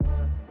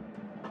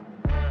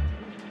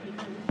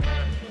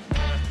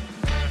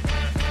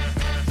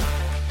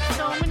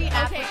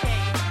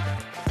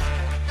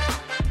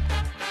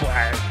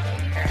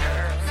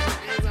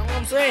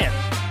saying.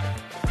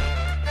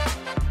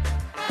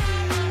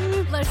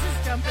 Let's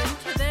just jump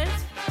into this.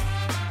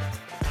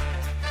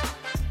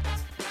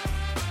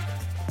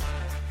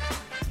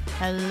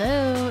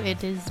 Hello,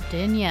 it is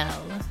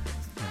Danielle.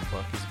 And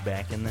Buck is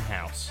back in the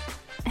house.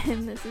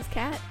 And this is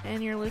Kat,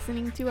 and you're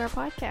listening to our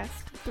podcast,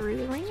 Through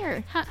the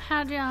Ringer.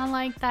 How'd y'all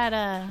like that,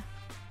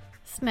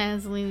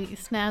 snazzy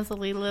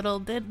little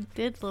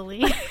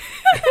diddly?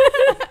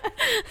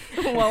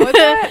 What was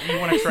that? You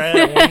want to try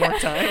that one more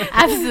time?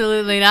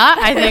 Absolutely not.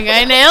 I think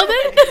I nailed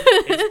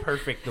it. It's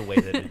perfect the way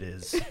that it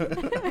is.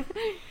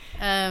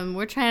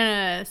 We're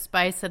trying to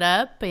spice it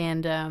up,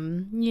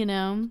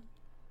 and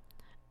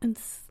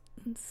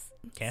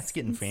Kat's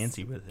getting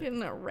fancy with it.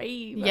 Getting a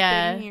rave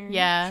yeah, up in here.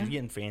 yeah. She's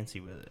getting fancy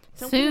with it.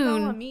 Don't put it all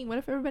Soon. on me. What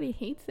if everybody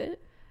hates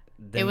it?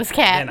 Then, It was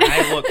Kat. Then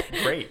I look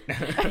great.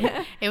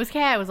 It was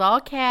Kat. It was all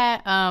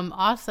Kat.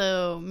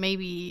 Also,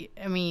 maybe,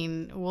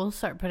 we'll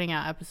start putting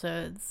out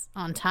episodes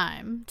on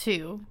time,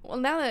 too. Well,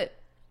 now that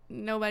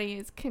nobody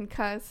is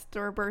concussed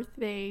or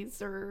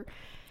birthdays or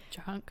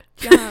Drunk.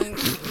 young,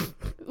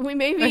 we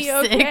may be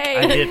Or sick.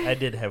 okay. I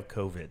did have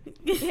COVID.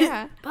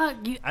 Yeah. Fuck,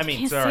 you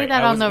can't sorry. say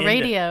that I on was the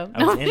radio.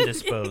 I was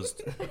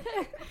indisposed.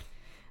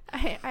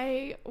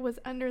 I was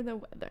under the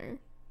weather.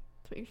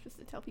 That's what you're supposed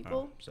to tell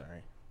people. Oh,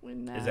 sorry.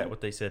 When, Is that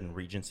what they said in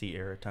Regency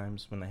era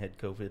times when they had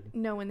COVID?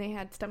 No, when they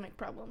had stomach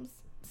problems.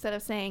 Instead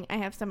of saying, I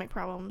have stomach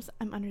problems,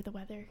 I'm under the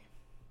weather.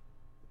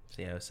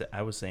 See,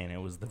 I was saying it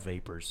was the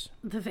vapors.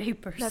 The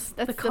vapors. That's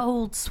the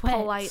cold sweats.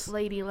 Polite,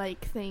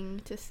 ladylike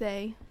thing to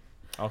say.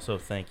 Also,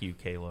 thank you,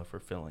 Kayla, for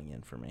filling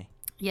in for me.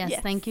 Yes,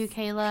 thank you,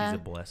 Kayla. She's a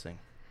blessing.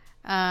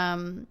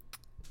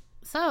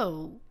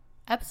 So,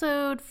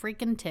 episode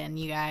freaking 10,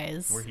 you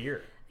guys. We're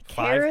here.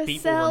 5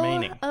 people Carousel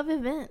remaining. of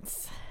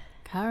events.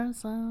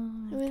 Carousel.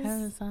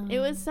 It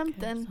was something.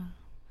 Carousel.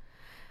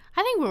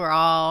 I think we were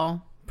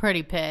all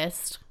pretty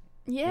pissed.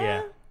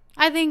 Yeah.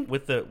 I think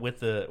With the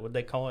what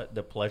they call it,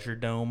 the pleasure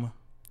dome.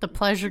 the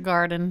pleasure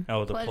garden.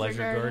 Oh, the Pleasure pleasure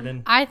garden.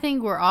 garden. I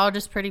think we're all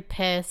just pretty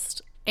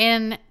pissed.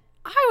 And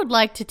I would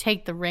like to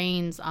take the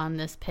reins on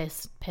this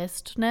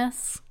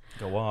pissedness.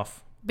 Go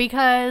off.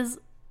 Because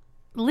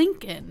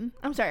Lincoln,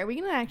 I'm sorry, are we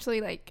going to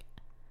actually,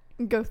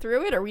 go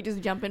through it, or are we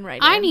just jumping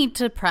right I in? need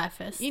to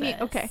preface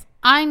Okay.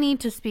 I need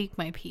to speak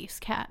my piece,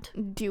 Kat.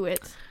 Do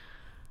it.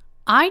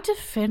 I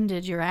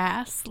defended your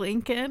ass,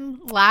 Lincoln,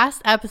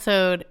 last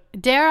episode.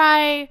 Dare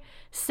I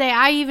say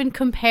I even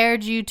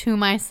compared you to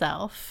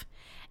myself.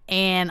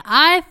 And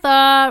I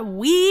thought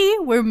we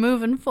were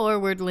moving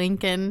forward,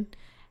 Lincoln.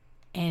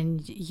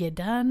 And you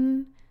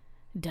done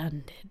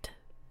did.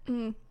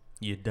 Mm.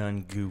 You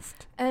done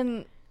goofed.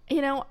 And,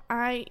 you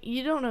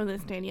don't know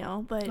this,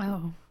 Danielle, but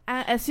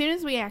as soon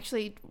as we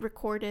actually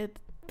recorded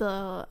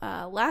the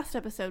last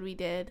episode we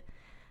did,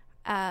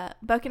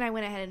 Buck and I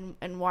went ahead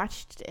and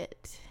watched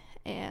it.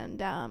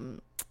 And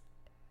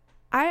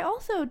I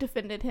also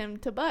defended him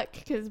to Buck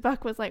because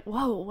Buck was like,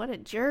 whoa, what a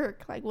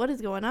jerk. Like, what is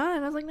going on?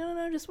 And I was like,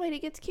 no, just wait. It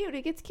gets cute.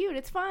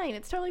 It's fine.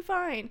 It's totally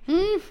fine.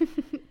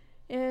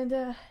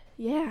 And,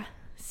 yeah.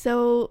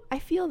 So I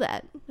feel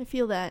that.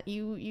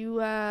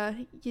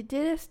 You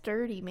did us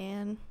dirty,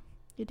 man.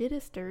 You did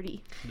us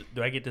dirty.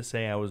 Do I get to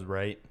say I was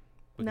right?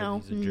 Because No.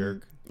 he's a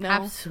jerk. No.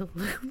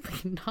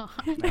 Absolutely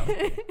not.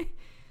 No.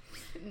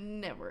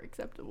 Never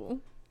acceptable.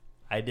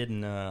 I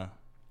didn't. I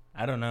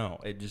don't know.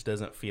 It just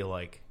doesn't feel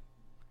like.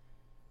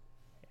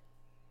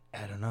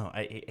 I don't know.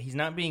 He's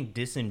not being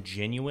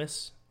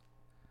disingenuous,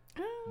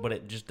 but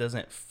it just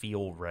doesn't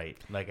feel right.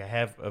 Like I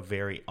have a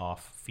very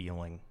off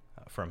feeling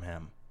from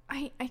him.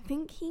 I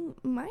think he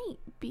might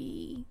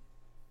be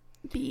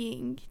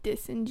being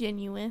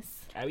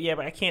disingenuous. Yeah,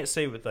 but I can't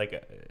say with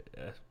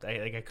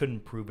I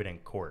couldn't prove it in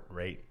court,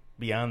 right?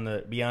 Beyond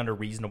a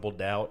reasonable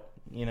doubt,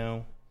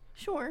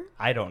 Sure.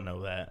 I don't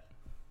know that,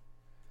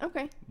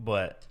 Okay.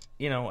 but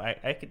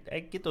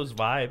I get those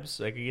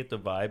vibes. I could get the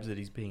vibes that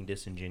he's being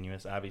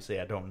disingenuous. Obviously,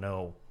 I don't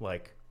know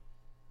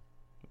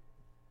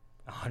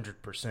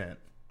 100%,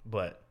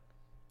 but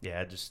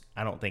yeah,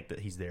 I don't think that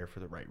he's there for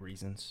the right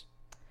reasons.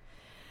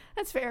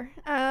 That's fair.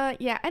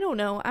 Yeah, I don't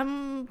know.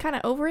 I'm kind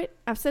of over it.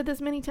 I've said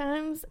this many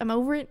times. I'm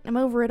over it. I'm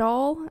over it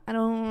all.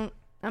 I'm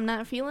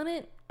not feeling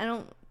it. I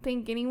don't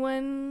think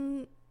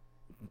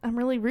I'm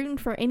really rooting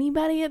for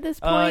anybody at this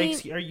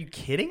point. Are you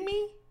kidding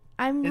me?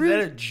 Is that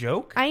a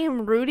joke? I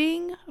am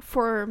rooting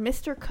for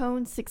Mr.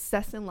 Cohn's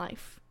success in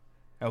life.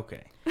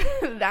 Okay.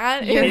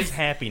 That His is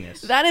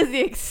happiness. that is the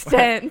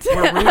extent.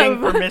 We're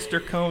rooting of- for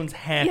Mr. Cohn's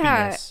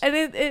happiness. Yeah,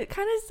 and it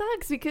kind of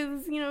sucks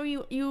because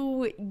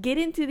you get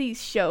into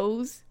these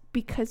shows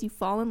because you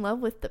fall in love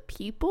with the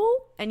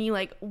people and you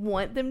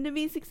want them to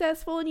be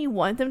successful and you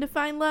want them to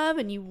find love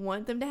and you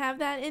want them to have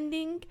that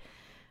ending.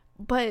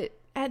 But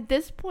at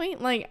this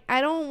point,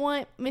 I don't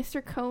want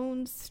Mr.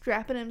 Cohn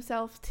strapping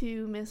himself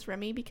to Miss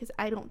Remy because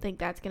I don't think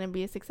that's going to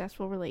be a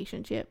successful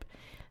relationship.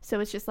 So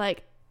it's just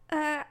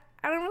I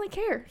don't really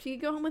care. She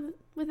could go home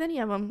with any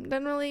of them.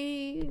 Doesn't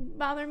really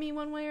bother me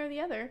one way or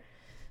the other.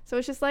 So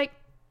it's just I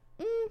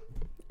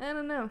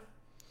don't know.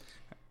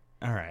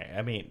 All right.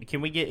 I mean,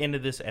 can we get into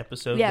this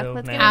episode? Yeah, though,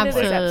 let's now? get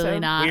into this Absolutely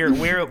episode. not.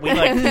 We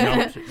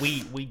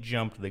like we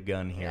jumped the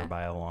gun here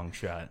by a long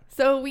shot.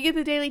 So we get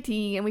the daily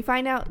tea, and we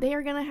find out they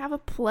are gonna have a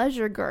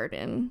pleasure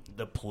garden.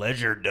 The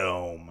Pleasure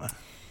Dome.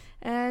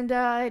 And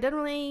it doesn't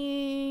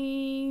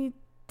really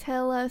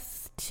tell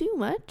us too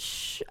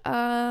much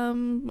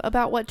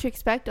about what to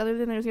expect, other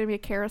than there's going to be a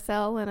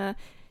carousel and a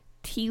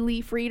tea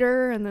leaf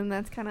reader, and then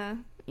that's kind of,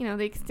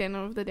 the extent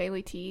of the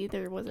daily tea.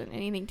 There wasn't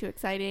anything too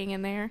exciting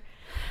in there.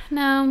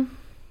 No.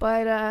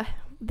 But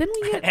then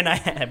we get... I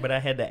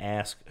had to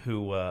ask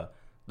who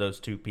those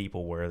two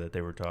people were that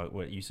they were talking.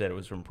 What you said, it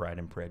was from Pride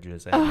and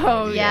Prejudice.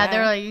 Oh, yeah,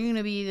 they're like, you're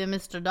gonna be the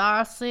Mr.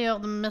 Darcy or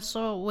the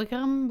Mr.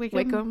 Wickham,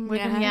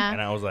 yeah.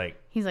 And I was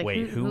like, he's like,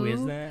 wait, who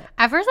is that?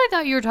 At first, I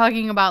thought you were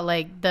talking about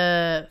like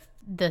the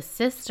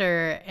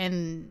sister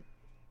and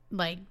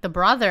like the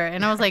brother,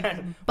 and I was like,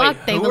 Buck,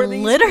 they've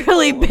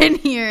literally been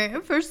here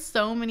for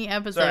so many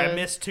episodes. Sorry, I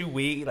missed 2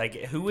 weeks. Like,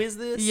 who is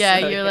this? Yeah,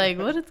 you're like,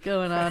 what is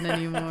going on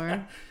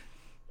anymore?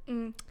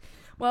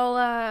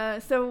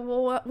 Well,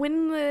 so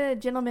when the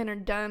gentlemen are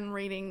done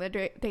reading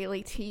the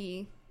daily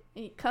tea,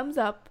 it comes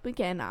up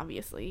again,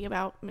 obviously,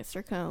 about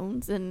Mr.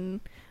 Cones and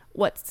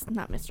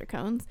not Mr.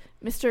 Cones,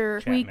 Mr.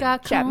 Chapman. We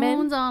got Chapman.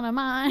 Cones on our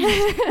mind.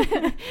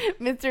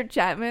 Mr.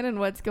 Chapman and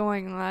what's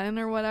going on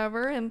or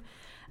whatever. And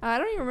I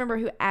don't even remember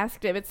who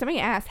asked it, but somebody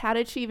asked, how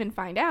did she even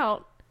find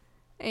out?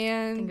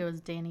 And I think it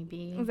was Danny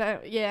B.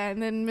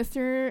 And then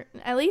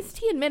at least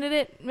he admitted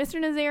it.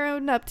 Mr. Nazir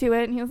owned up to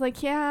it, and he was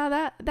like,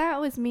 yeah,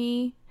 that was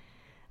me.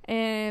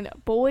 And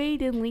boy,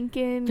 did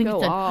Lincoln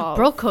go off.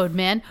 Bro code,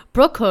 man.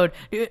 Bro code.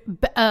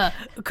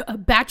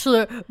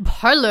 Bachelor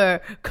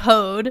parlor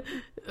code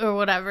or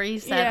whatever he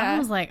said. Yeah. I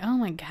was like, oh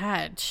my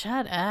God,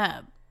 shut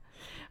up.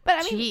 But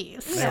I mean,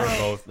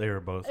 jeez. They were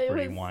both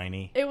pretty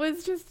whiny. It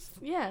was just,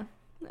 yeah.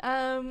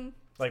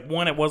 Like,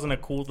 one, it wasn't a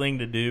cool thing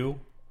to do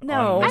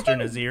No. on Mr.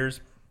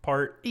 Nazir's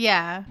part.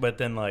 Yeah. But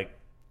then, like,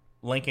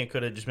 Lincoln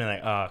could have just been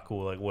like,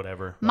 cool, like,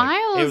 whatever. Like,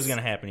 Miles... it was going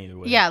to happen either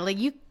way. Yeah, like,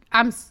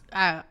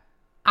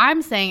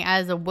 I'm saying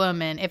as a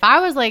woman, if I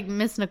was like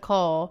Miss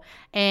Nicole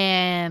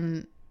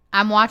and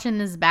I'm watching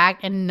this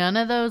back and none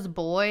of those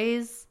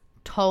boys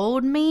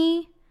told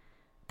me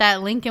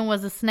that Lincoln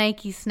was a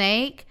snaky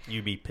snake,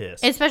 you'd be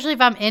pissed. Especially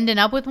if I'm ending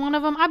up with one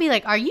of them, I'd be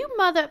like, are you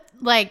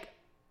like,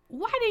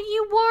 why didn't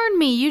you warn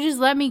me? You just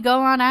let me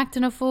go on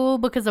acting a fool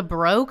because of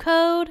bro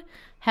code?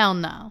 Hell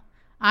no.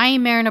 I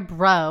ain't marrying a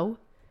bro.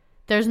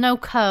 There's no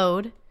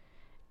code.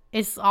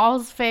 It's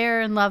all's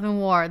fair in love and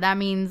war. That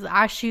means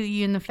I shoot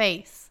you in the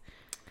face.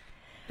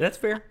 That's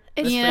fair.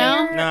 It's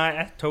fair. No,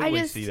 I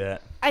totally see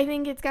that. I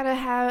think it's got to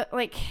have,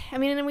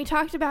 and we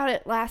talked about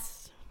it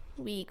last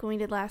week when we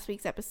did last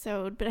week's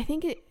episode, but I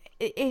think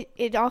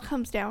it all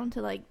comes down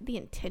to, like, the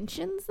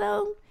intentions,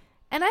 though.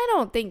 And I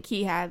don't think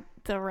he had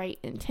the right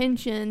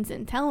intentions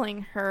in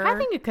telling her. I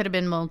think it could have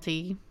been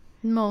multi.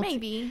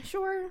 Maybe,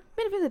 sure.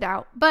 Benefit of the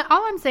doubt. But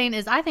all I'm saying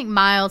is I think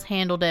Miles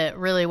handled it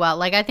really well.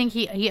 Like, I think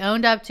he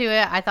owned up to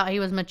it. I thought he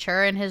was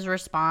mature in his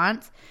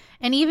response.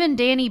 And even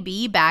Danny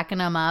B backing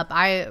him up,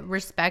 I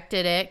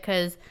respected it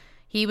because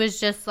he was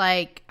just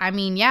like, I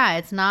mean, yeah,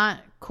 it's not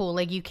cool.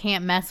 Like, you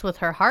can't mess with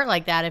her heart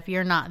like that. If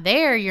you're not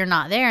there,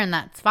 and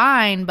that's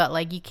fine. But,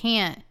 like, you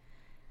can't.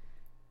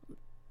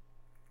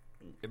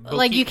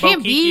 You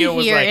can't be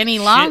here like, any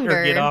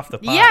longer. Or get off the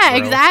pot, yeah, bro.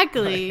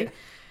 exactly.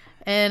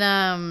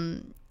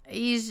 And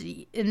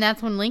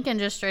that's when Lincoln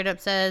just straight up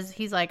says,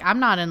 he's like, I'm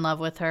not in love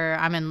with her.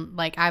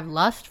 I've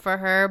lust for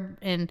her.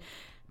 And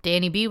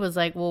Danny B was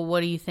like, well,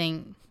 what do you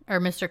think? Or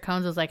Mr.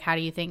 Cones was like, how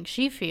do you think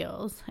she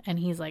feels? And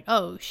he's like,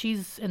 oh,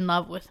 she's in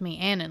love with me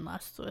and in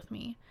lust with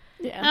me.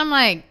 Yeah. And I'm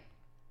like,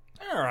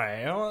 all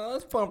right, well,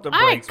 let's pump the all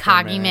right, brakes for a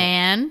coggy minute.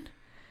 man.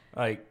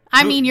 Like,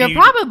 you're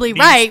probably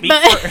right,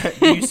 but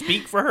do you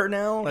speak for her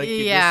now? Like,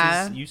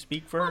 yeah, you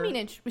speak for her. I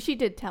mean, she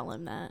did tell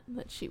him that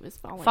she was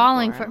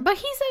falling for him. But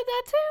he said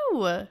that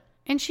too,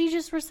 and she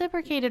just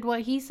reciprocated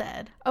what he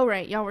said. Oh,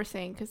 right, y'all were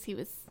saying because he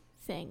was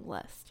saying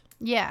lust.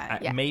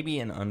 Yeah, maybe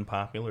an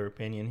unpopular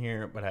opinion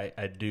here, but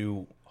I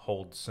do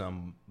hold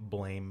some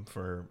blame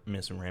for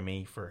Miss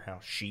Remy for how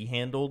she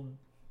handled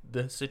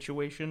the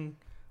situation,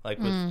 like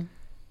with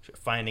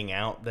finding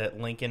out that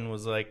Lincoln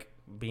was like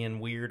being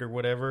weird or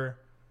whatever.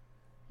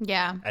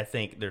 Yeah, I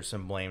think there's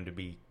some blame to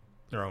be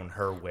thrown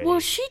her way.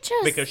 Well,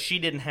 because she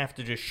didn't have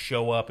to just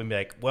show up and be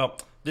like, well,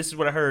 this is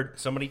what I heard.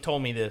 Somebody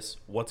told me this.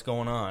 What's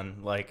going on?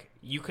 Like,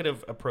 you could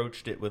have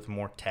approached it with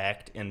more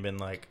tact and been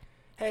like,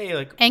 hey,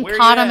 like, and where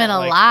caught you him at? in a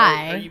like,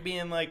 lie. Are you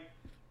being like,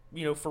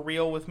 for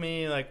real with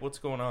me? Like, what's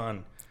going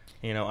on?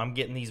 I'm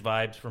getting these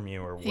vibes from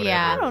you or whatever.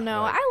 Yeah. I don't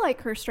know. Like, I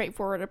like her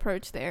straightforward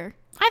approach there.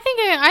 I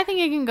think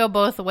it can go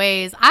both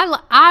ways.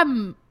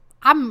 I'm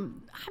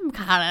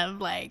kind of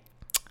like,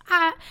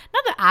 not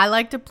that I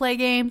like to play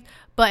games,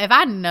 but if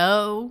I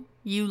know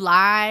you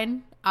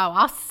lied,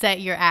 I'll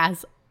set your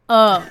ass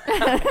up.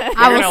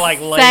 I will like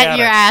set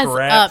your ass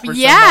up.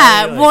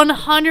 Yeah,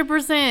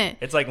 100%.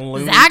 It's like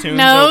Looney Zach Tunes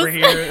knows. over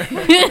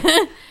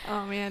here.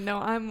 Oh man, no,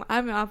 I'm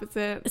the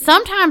opposite.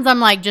 Sometimes I'm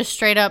like just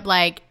straight up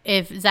like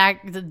if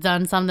Zach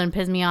done something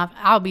piss me off,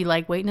 I'll be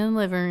like waiting in the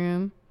living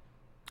room.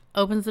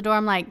 Opens the door,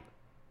 I'm like,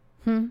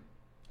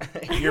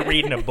 You're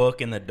reading a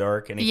book in the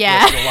dark and he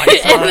yeah. flips the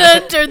lights on.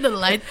 And turn the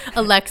lights.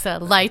 Alexa,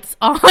 lights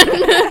on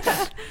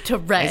to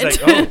red.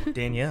 He's like, oh,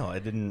 Danielle, I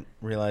didn't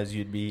realize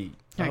you'd be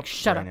like,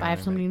 shut right up, now. I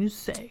have something to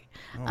say.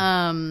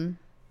 Oh.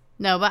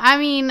 No, but I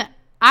mean,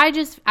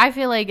 I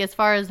feel like as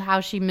far as how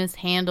she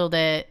mishandled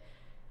it,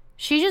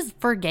 she just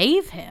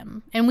forgave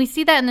him. And we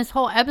see that in this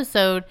whole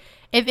episode.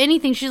 If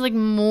anything, she's like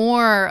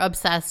more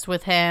obsessed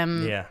with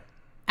him. Yeah.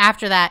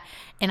 After that.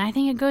 And I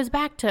think it goes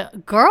back to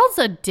girls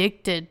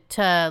addicted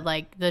to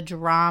like the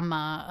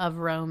drama of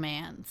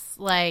romance.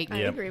 Like, I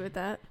agree with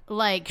that.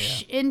 Like,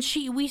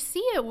 we see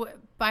it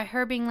by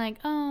her being like,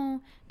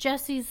 oh,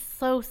 Jesse's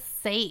so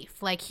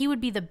safe. Like, he would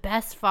be the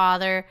best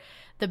father,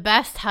 the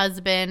best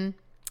husband.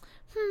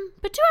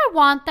 But do I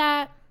want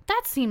that?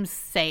 That seems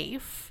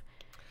safe.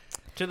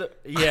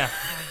 Yeah.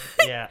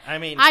 I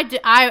mean,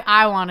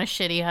 I want a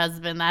shitty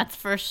husband. That's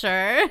for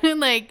sure.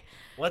 Like,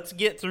 let's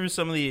get through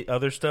some of the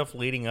other stuff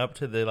leading up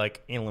to the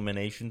like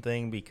elimination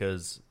thing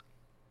because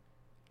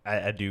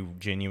I do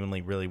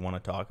genuinely really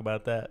want to talk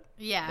about that.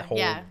 Yeah, the whole,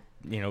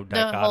 dichotomy.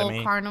 The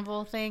whole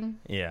carnival thing.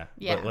 Yeah.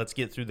 But let's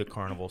get through the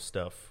carnival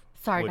stuff.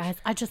 Sorry, guys.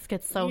 I just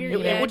get so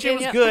heated. It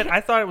was good.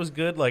 I thought it was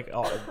good. Like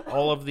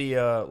all of the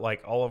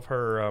all of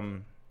her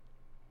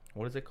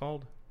what is it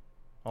called?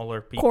 All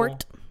her people.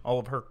 Court. All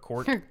of her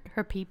court.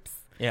 Her peeps.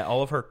 Yeah,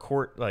 all of her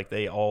court. Like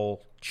they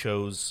all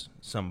chose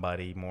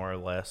somebody more or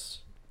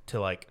less to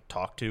like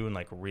talk to and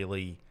like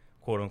really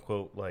quote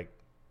unquote like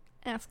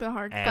ask the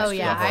hard questions. Oh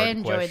yeah, I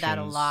enjoyed that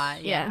a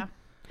lot. Yeah.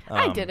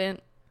 I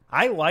didn't.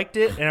 I liked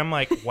it, and I'm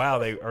like,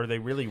 wow, are they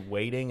really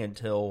waiting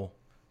until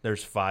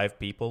there's 5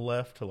 people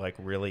left to like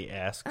really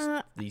ask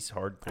these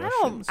hard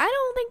questions? I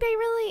don't think they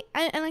really.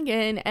 And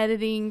again,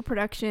 editing,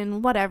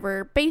 production,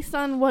 whatever. Based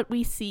on what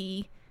we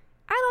see,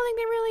 I don't think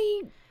they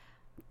really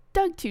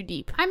dug too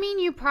deep. I mean,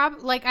 you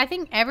probably like. I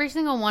think every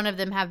single one of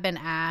them have been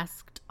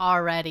asked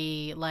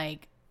already,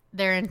 like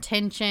their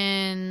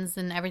intentions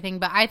and everything.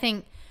 But I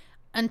think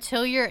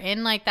until you're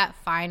in like that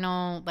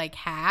final like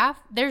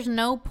half, there's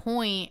no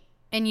point,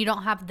 and you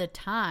don't have the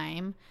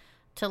time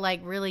to like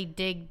really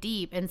dig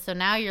deep. And so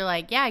now you're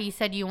like, yeah, you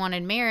said you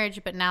wanted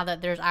marriage, but now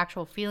that there's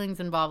actual feelings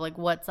involved, like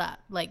what's up?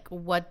 Like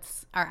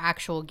what's our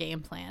actual game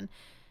plan?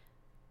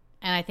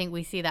 And I think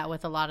we see that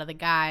with a lot of the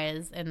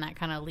guys, and that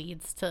kind of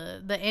leads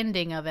to the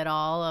ending of it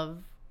all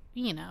of,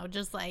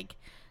 just like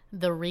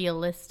the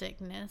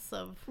realisticness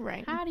of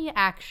how do you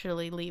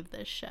actually leave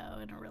this show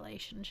in a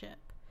relationship?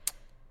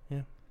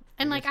 Yeah.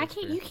 And like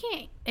you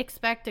can't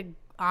expect a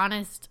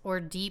honest or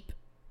deep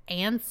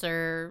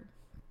answer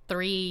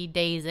 3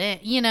 days in,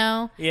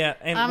 Yeah,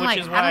 and I'm which like,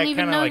 is why I don't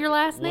even know your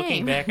last looking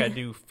name. back, I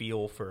do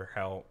feel for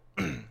how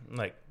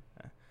like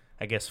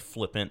I guess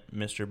flippant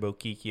Mr.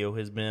 Bokikio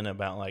has been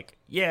about like,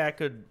 yeah, I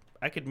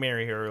could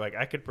marry her, like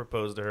I could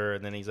propose to her,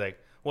 and then he's like,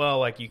 well,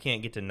 like you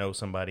can't get to know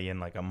somebody in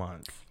like a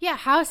month. Yeah,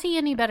 how is he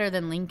any better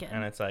than Lincoln?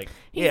 And it's like,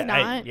 he's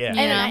not.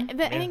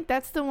 And I think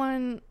that's the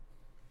one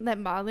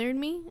that bothered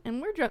me,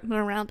 and we're jumping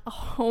around a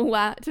whole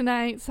lot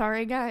tonight.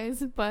 Sorry,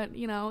 guys, but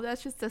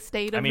that's just the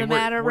state of the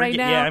matter right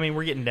now. Yeah, I mean,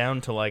 we're getting down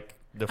to like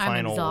the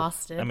final. I'm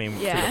exhausted. I mean, to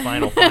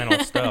the final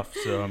stuff.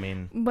 So I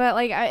mean, but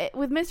like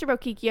with Mr.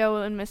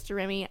 Bokikio and Mr.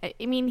 Remy,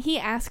 I mean, he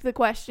asked the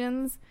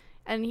questions,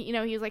 and he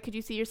was like, "Could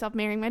you see yourself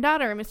marrying my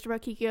daughter?" And Mr.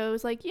 Bokikio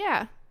was like,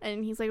 "Yeah,"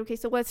 and he's like, "Okay,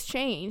 so what's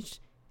changed?"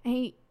 And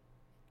he,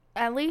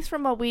 at least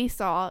from what we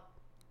saw,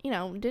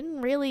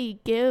 didn't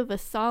really give a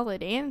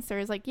solid answer.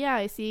 It's like, "Yeah,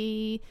 I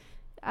see."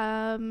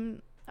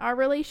 Our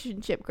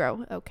relationship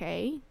grow.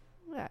 Okay.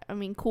 I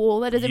mean,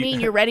 cool. That doesn't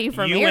mean you're ready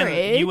for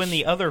marriage. You and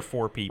the other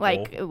 4 people.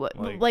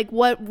 Like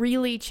what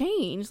really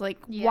changed? Like,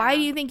 why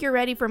do you think you're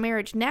ready for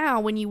marriage now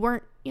when you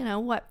weren't,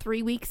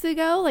 3 weeks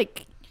ago?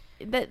 Like,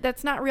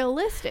 that's not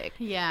realistic.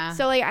 Yeah.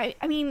 So, like,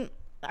 I mean,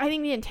 I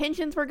think the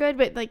intentions were good,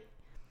 but, like,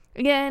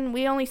 again,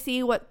 we only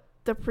see what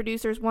the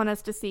producers want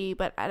us to see,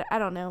 but I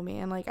don't know,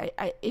 man. Like,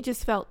 it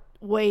just felt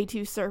way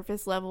too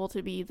surface level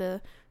to be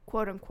the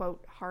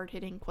quote-unquote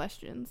hard-hitting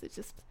questions. It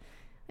just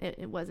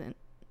it wasn't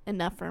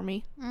enough for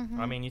me.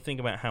 Mm-hmm. I mean, you think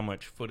about how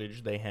much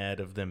footage they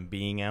had of them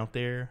being out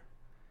there.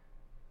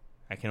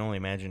 I can only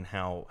imagine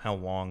how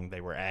long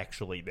they were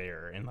actually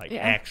there and like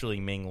actually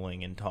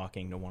mingling and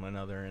talking to one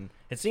another. And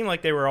it seemed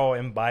like they were all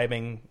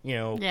imbibing,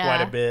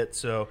 quite a bit.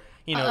 So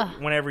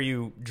whenever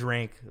you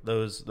drink,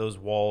 those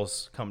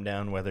walls come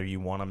down whether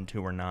you want them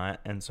to or not.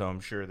 And so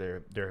I'm sure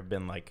there have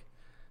been like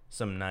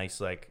some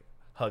nice like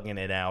hugging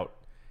it out,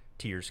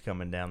 tears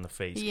coming down the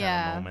face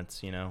kind of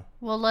moments,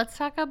 Well, let's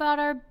talk about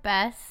our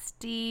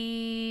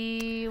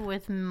bestie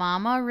with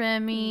Mama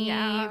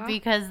Remy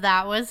because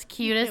that was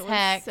cute as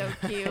heck. So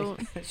cute.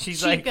 She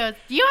goes,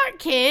 "You aren't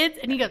kids,"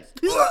 and he goes,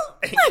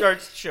 he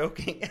starts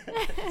choking.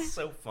 It's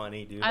so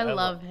funny, dude. I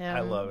love him.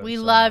 I love him. We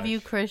so love much. you,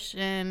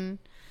 Christian.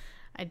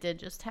 I did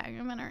just tag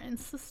him in our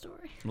Insta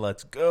story.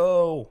 Let's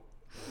go.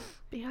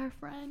 Be our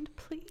friend,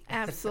 please.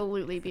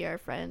 Absolutely be our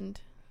friend.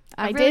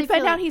 I really did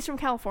find feel out like- he's from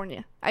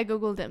California. I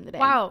Googled him today.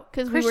 Wow.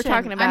 Because we were Christian,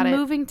 talking about I'm it.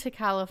 moving to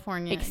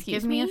California.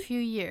 Excuse Give me a me? few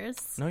years.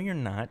 No, you're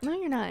not. No,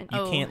 you're not.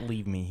 You can't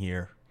leave me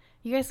here.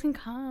 You guys can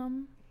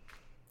come.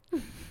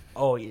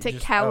 Oh, To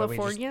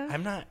California?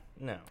 I'm not.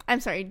 No. I'm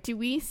sorry. Do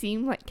we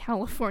seem like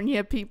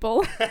California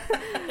people?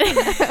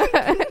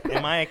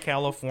 Am I a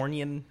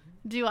Californian?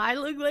 Do I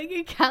look like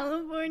a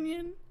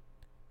Californian?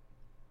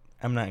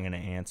 I'm not going to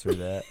answer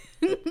that.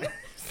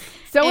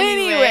 So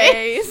Anyway.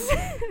 anyways.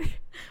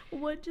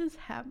 What just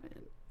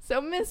happened? So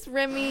Miss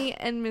Remy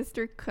and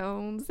Mr.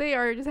 Combs, they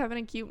are just having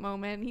a cute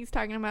moment. He's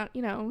talking about,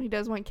 he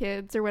does want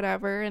kids or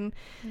whatever. And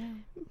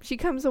she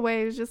comes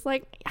away was just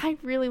like, I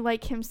really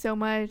like him so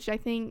much. I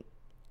think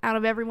out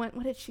of everyone,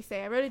 what did she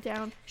say? I wrote it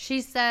down.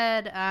 She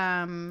said,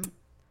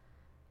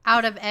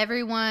 out of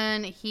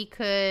everyone, he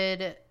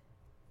could...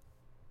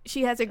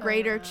 She has a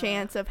greater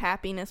chance of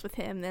happiness with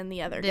him than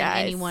the other than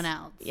guys. anyone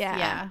else.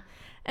 Yeah.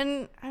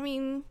 And, I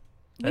mean,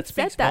 That we've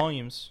speaks said that.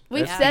 volumes.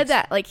 We've That said speaks-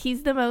 that. Like,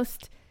 he's the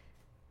most...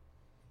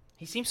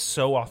 He seems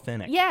so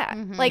authentic. Yeah.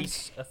 Mhm. Like,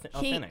 He's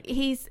authentic.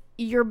 he's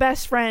your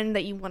best friend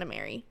that you want to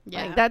marry.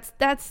 Yeah. Like,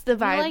 that's the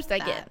vibes like I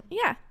that. get.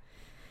 Yeah.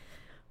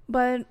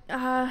 But,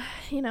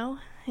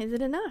 is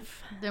it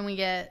enough? Then we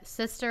get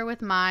Sister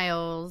with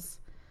Miles,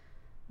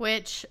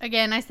 which,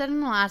 again, I said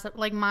in the last,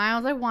 like,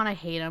 Miles, I want to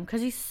hate him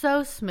because he's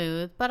so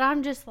smooth, but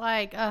I'm just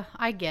like,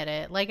 I get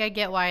it. Like, I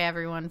get why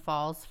everyone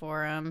falls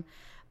for him,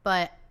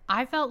 but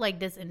I felt like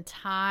this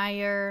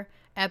entire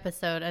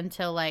episode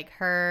until, like,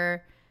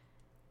 her...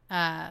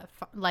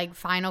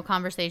 final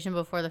conversation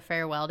before the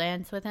farewell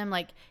dance with him,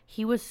 like,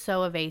 he was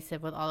so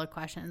evasive with all the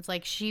questions.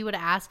 Like, she would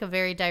ask a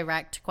very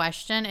direct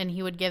question and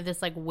he would give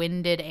this like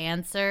winded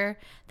answer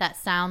that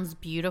sounds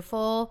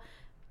beautiful,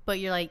 but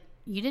you're like,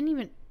 you didn't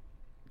even,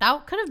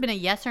 that could have been a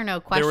yes or no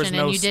question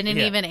and you didn't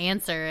even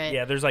answer it.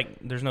 Yeah,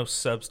 there's no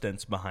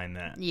substance behind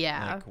that.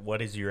 Yeah. Like,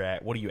 what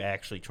are you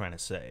actually trying to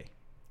say?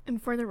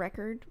 And for the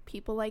record,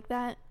 people like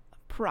that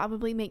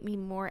probably make me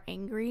more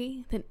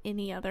angry than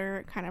any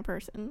other kind of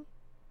person.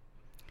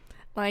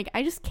 Like,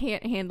 I just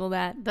can't handle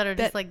that. That are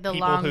just like the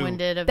people who-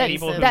 long-winded, That,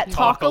 evasive. that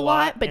talk a a lot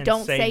lot, but and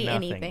don't say say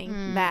nothing.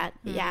 anything.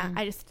 Yeah,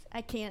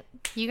 I can't.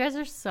 You guys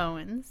are so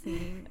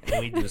insane.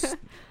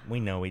 We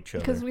know each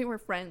other. Because we were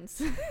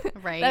friends.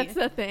 Right? That's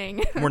the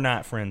thing. We're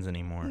not friends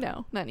anymore.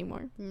 No, not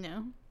anymore.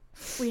 No.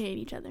 We hate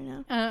each other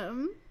now.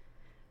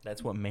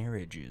 That's what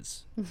marriage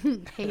is.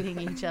 Hating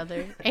each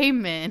other.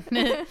 Amen.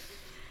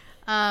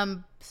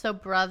 So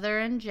Brother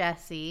and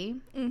Jesse,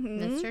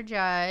 Mr.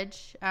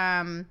 Judge.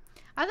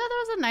 I thought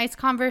that was a nice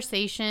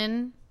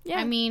conversation. Yeah.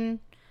 I mean,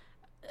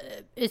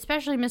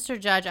 especially Mr.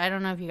 Judge. I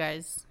don't know if you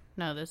guys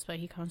know this, but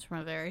he comes from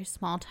a very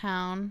small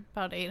town,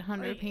 about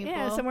 800 people.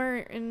 Yeah, somewhere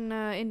in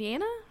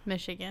Indiana?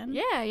 Michigan.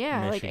 Yeah,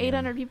 like Michigan.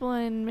 800 people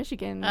in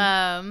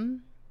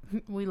Michigan.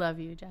 We love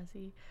you,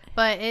 Jesse.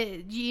 But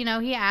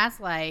he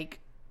asked like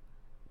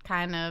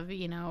kind of,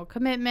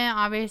 commitment,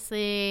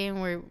 obviously,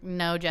 and we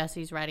know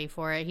Jesse's ready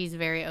for it. He's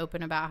very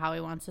open about how he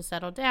wants to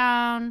settle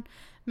down,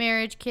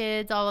 marriage,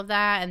 kids, all of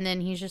that. And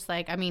then he's just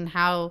like, I mean,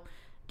 how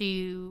do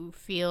you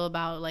feel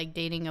about like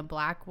dating a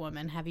black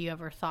woman? Have you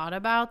ever thought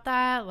about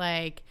that?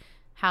 Like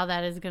how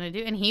that is going to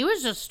do? And he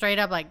was just straight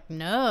up like,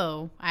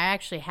 no, I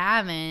actually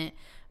haven't,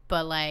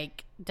 but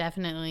like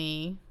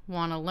definitely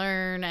want to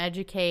learn,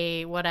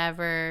 educate,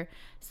 whatever.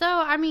 So,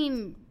 I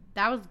mean,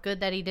 that was good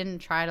that he didn't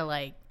try to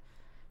like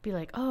be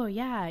like, oh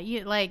yeah,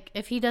 you like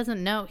if he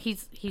doesn't know,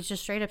 he's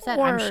just straight up said,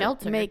 I'm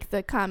sheltered. Make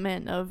the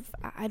comment of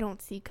I don't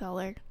see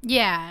color.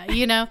 Yeah,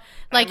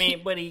 like I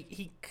mean, but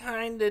he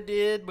kind of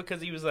did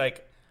because he was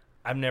like,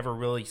 I've never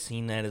really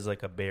seen that as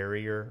like a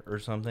barrier or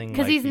something.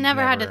 Because like, he's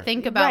never had to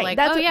think about Right, like,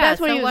 that's oh what- yeah,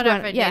 that's what so he was what if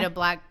going- I yeah. date a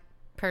black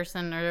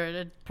person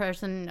or a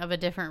person of a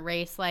different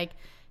race? Like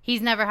he's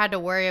never had to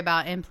worry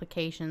about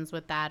implications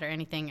with that or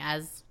anything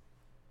as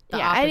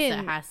the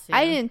opposite has to.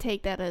 I didn't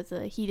take that as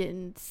he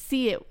didn't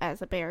see it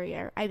as a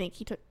barrier. I think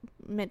he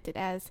meant it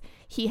as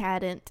he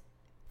hadn't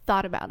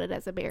thought about it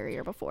as a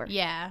barrier before.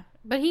 Yeah,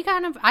 but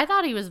I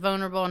thought he was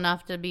vulnerable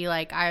enough to be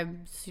like,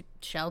 I'm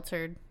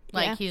sheltered.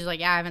 Like Yeah. he's like,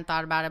 yeah, I haven't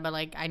thought about it, but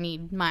like I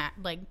need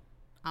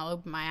I'll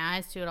open my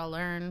eyes to it. I'll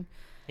learn.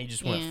 He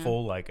just went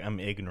full like, I'm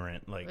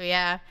ignorant. Like,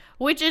 Yeah,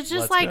 which is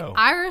just Let's like go.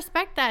 I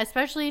respect that,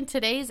 especially in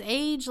today's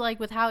age, like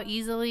with how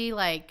easily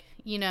like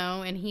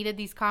and heated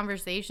these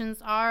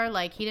conversations are.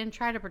 Like he didn't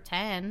try to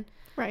pretend,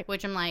 Right.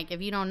 which I'm like,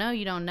 if you don't know,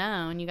 you don't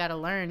know, and you got to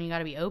learn. You got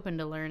to be open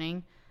to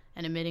learning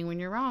and admitting when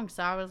you're wrong.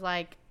 So I was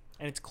like,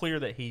 and it's clear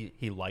that he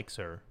likes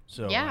her.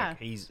 So Yeah.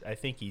 like, I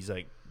think he's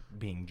like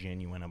being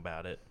genuine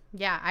about it.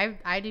 yeah,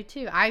 I do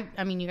too. I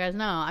mean, you guys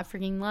know I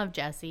freaking love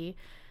Jesse.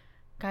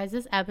 Guys,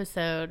 this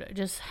episode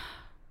just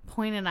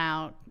pointed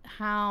out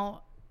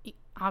how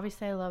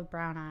obviously I love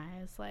brown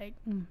eyes, like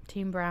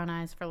team brown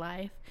eyes for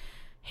life.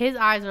 His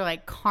eyes are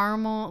like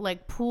caramel,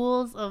 like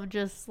pools of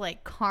just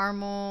like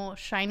caramel,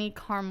 shiny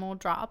caramel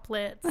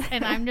droplets.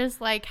 And I'm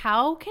just like,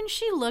 how can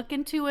she look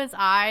into his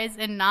eyes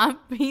and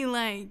not be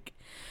like,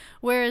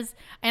 Whereas,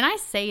 and I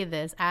say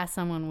this as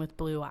someone with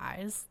blue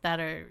eyes that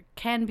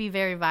can be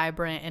very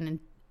vibrant and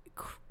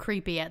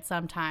creepy at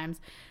sometimes.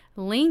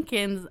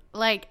 Lincoln's,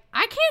 like,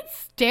 I can't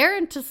stare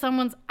into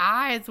someone's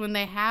eyes when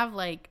they have,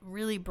 like,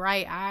 really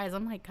bright eyes.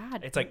 I'm like,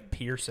 God. It's like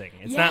piercing.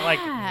 It's not like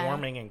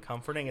warming and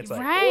comforting. It's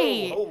like,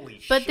 right. Oh, holy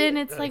shit. But then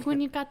it's like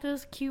when you've got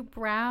those cute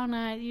brown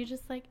eyes, you're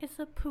just like, it's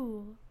a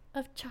pool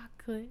of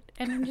chocolate,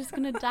 and I'm just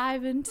going to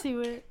dive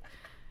into it.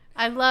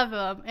 I love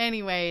him.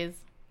 Anyways,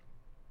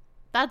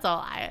 that's all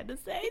I had to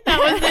say. That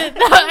was it.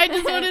 I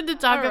just wanted to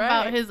talk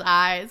about his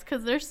eyes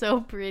because they're so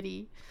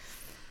pretty.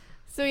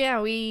 So,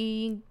 yeah,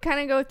 we kind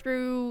of go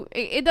through,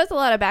 it does a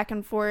lot of back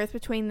and forth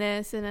between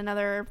this, and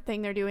another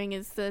thing they're doing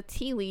is the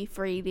tea leaf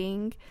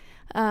reading.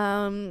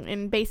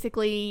 And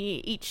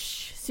basically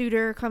each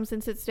suitor comes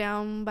and sits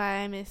down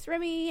by Miss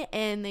Remy,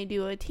 and they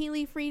do a tea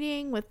leaf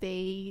reading with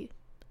a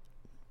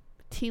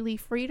tea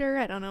leaf reader.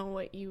 I don't know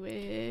what you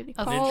would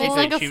call it. It's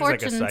like a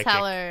fortune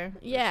teller.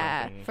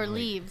 Yeah. For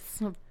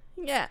leaves.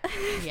 Yeah.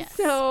 Yes.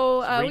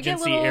 So,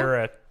 Regency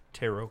era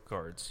tarot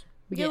cards.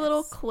 We get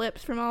little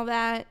clips from all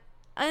that.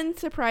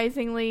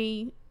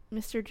 Unsurprisingly,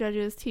 Mr.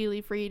 Judge's tea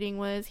leaf reading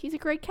was, he's a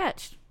great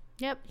catch.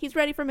 Yep. He's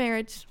ready for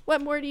marriage.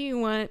 What more do you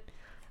want?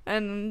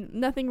 And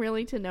nothing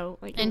really to note.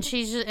 Like, and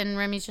and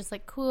Remy's just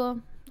like,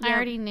 cool. I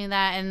already knew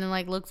that. And then,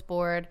 like, looks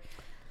bored.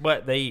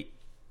 But they,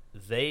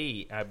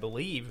 I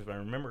believe, if I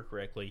remember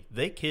correctly,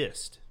 they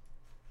kissed.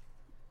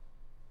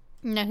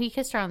 No, he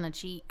kissed her on the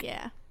cheek.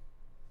 Yeah.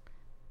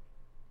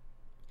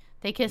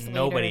 They kissed later.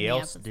 Nobody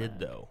else did,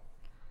 though.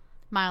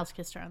 Miles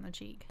kissed her on the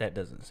cheek. That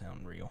doesn't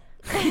sound real.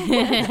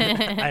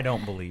 I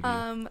don't believe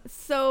you.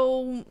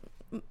 So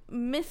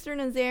Mr.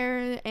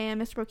 Nazaire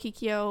and Mr.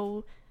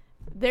 Bokikio,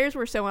 theirs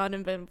were so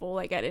uneventful.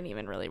 Like, I didn't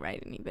even really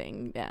write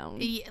anything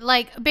down.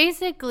 Like,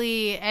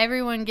 basically,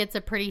 everyone gets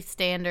a pretty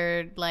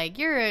standard, like,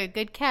 you're a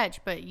good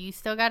catch, but you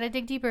still got to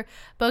dig deeper.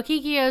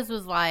 Bokikio's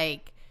was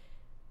like,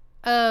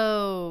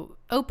 oh,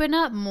 open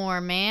up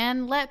more,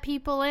 man. Let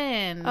people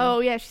in. Oh,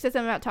 yeah. She said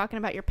something about talking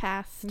about your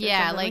past.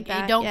 Yeah, like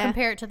don't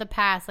compare it to the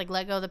past. Like,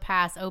 let go of the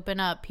past. Open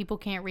up. People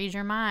can't read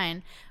your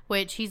mind.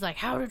 Which he's like,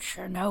 how did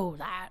she know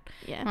that?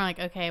 Yeah. And we're like,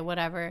 okay,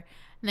 whatever.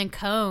 And then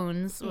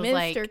Cones was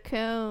like, Mr.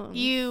 Cones,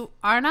 you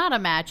are not a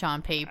match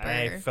on paper.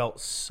 I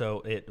felt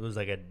it was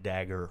like a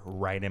dagger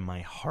right in my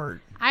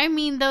heart. I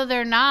mean, though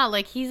they're not.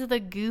 Like, he's the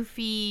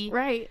goofy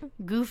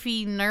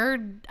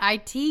nerd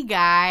IT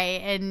guy,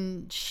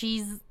 and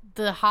she's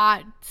the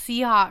hot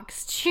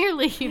Seahawks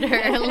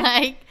cheerleader.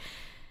 Like,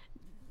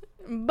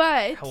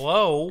 but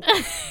hello.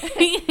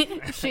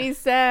 She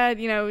said,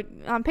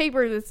 on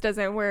paper this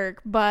doesn't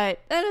work, but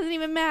that doesn't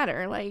even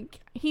matter. Like,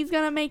 he's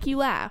gonna make you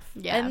laugh.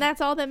 Yeah. And that's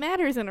all that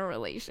matters in a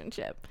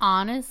relationship.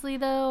 Honestly,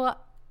 though,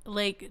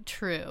 like,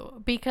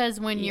 true. Because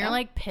when you're,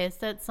 like,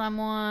 pissed at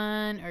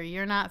someone, or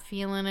you're not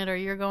feeling it, or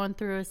you're going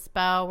through a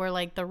spell where,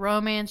 like, the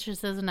romance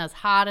just isn't as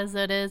hot as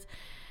it is,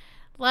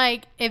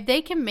 like, if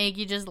they can make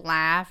you just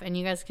laugh and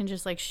you guys can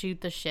just, like, shoot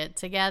the shit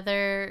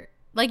together,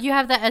 like, you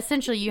have that,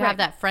 essentially, you have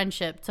that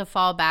friendship to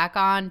fall back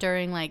on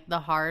during, like, the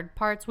hard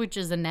parts, which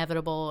is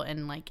inevitable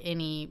in, like,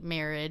 any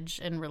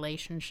marriage and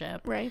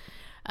relationship. Right.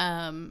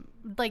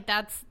 Like,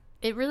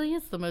 it really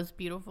is the most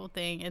beautiful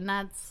thing. And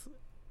that's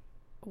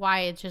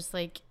why it's just,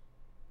 like,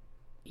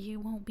 you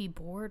won't be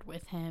bored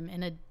with him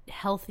in a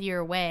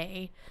healthier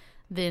way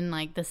than,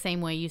 like, the same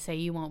way you say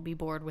you won't be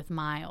bored with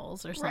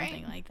Miles or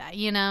something like that,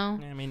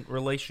 I mean,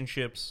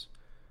 relationships,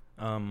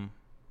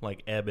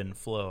 like, ebb and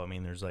flow. I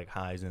mean, there's, like,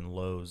 highs and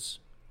lows.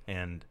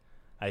 And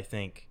I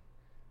think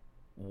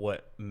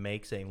what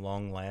makes a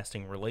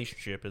long-lasting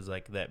relationship is,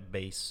 like, that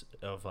base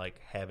of, like,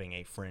 having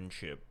a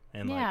friendship.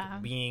 And,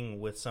 like, being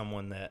with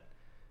someone that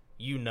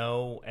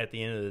at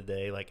the end of the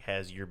day, like,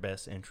 has your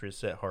best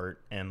interests at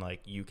heart. And, like,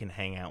 you can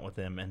hang out with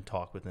them and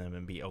talk with them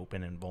and be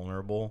open and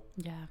vulnerable.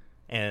 Yeah.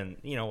 And,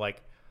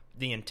 like,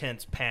 the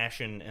intense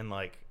passion and,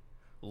 like,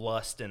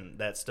 lust and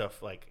that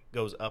stuff, like,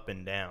 goes up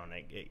and down.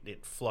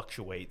 It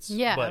fluctuates.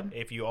 Yeah. But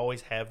if you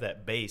always have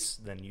that base,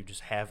 then you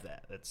just have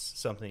that. That's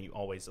something you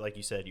always, like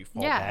you said, you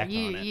fall back on it.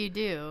 Yeah, you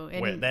do.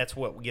 And that's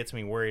what gets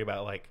me worried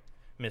about, like,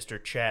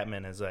 Mr.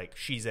 Chapman is, like,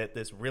 she's at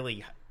this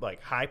really,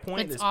 like, high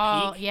point, this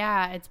peak.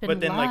 Yeah, it's been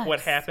But then, lust. like,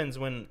 what happens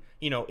when,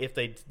 if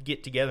they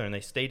get together and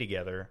they stay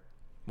together,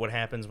 what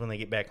happens when they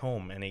get back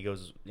home and he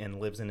goes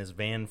and lives in his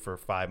van for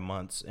 5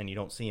 months and you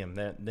don't see him?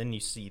 Then you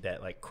see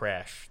that, like,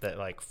 crash, that,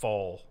 like,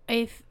 fall.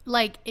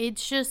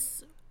 It's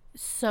just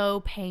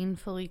so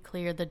painfully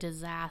clear the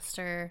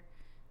disaster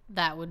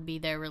that would be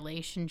their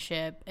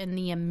relationship and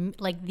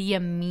the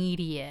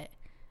immediate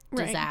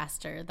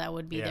disaster that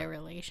would be their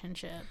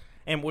relationship.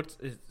 And all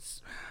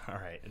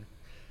right.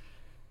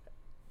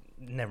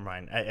 Never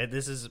mind.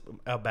 This is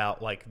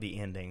about, like, the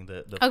ending.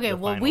 Okay,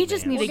 well, we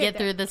just need to get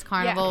there. through this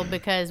carnival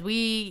because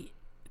we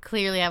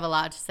clearly have a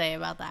lot to say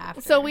about the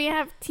after. So we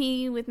have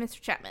tea with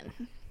Mr. Chapman.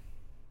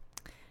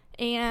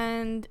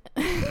 And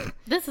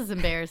this is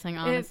embarrassing,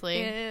 honestly.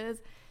 It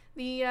is.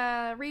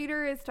 The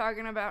reader is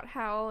talking about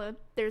how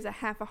there's a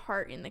half a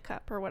heart in the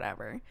cup or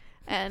whatever.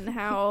 And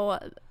how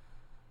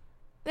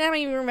I don't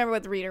even remember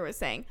what the reader was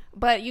saying,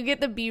 but you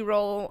get the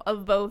B-roll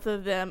of both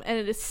of them, and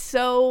it is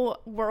so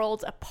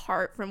worlds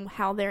apart from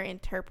how they're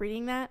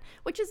interpreting that,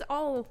 which is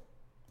all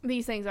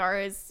these things are,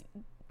 is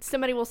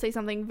somebody will say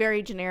something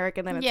very generic,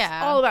 and then it's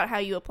all about how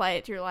you apply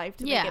it to your life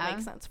to make it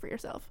make sense for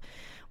yourself.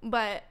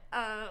 But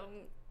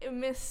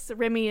Miss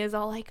Remy is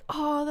all like,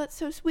 oh, that's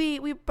so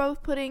sweet. We're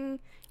both putting,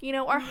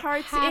 our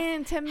hearts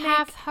in to make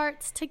half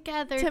hearts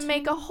together to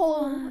make a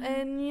whole,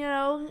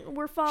 and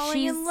we're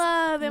falling in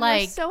love, and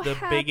we're so the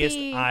happy. Biggest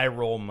eye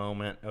roll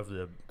moment of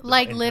the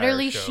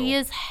literally show. She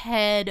is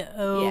head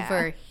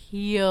over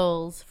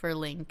heels for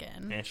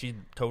Lincoln, and she's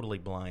totally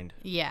blind.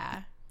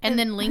 Yeah. And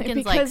then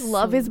Lincoln's because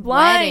love is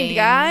blind,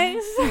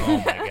 guys.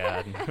 Oh my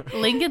God.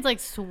 Lincoln's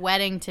like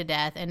sweating to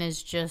death and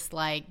is just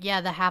like,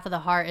 yeah, the half of the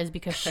heart is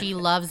because she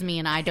loves me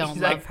and I don't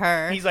love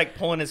her. He's like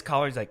pulling his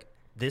collar. He's like,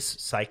 this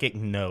psychic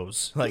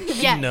knows. Like,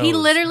 she knows. He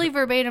literally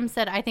verbatim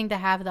said, I think the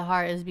half of the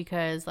heart is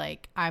because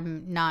like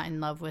I'm not in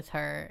love with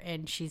her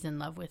and she's in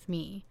love with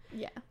me.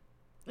 Yeah,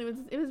 it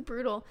was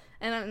brutal,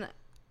 and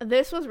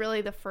this was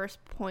really the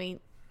first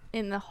point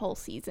in the whole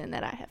season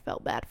that I have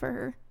felt bad for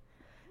her.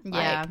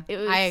 Yeah,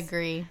 I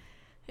agree.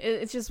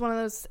 It's just one of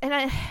those,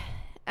 and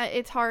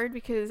it's hard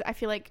because I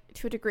feel like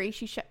to a degree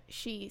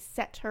she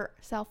set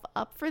herself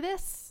up for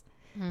this.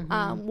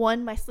 Mm-hmm.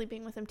 One, by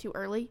sleeping with him too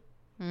early.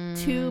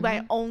 Mm-hmm. Two,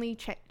 by only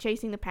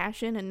chasing the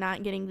passion and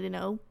not getting to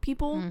know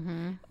people.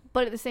 Mm-hmm.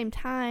 But at the same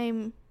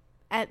time,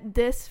 at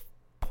this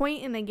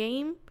point in the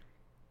game,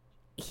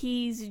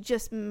 he's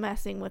just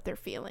messing with their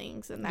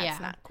feelings, and that's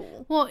not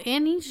cool. Well,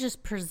 and he's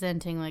just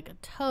presenting like a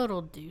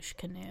total douche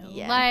canoe.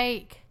 Yeah.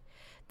 Like,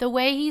 the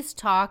way he's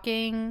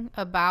talking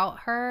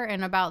about her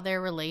and about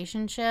their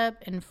relationship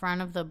in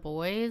front of the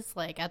boys,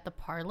 like at the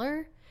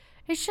parlor,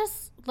 it's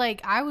just like,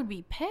 I would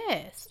be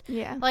pissed.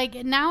 Yeah. Like,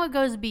 now it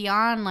goes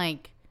beyond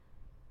like,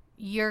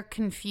 you're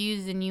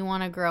confused and you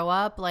want to grow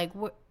up. Like,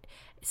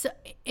 so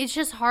it's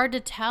just hard to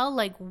tell,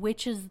 like,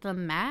 which is the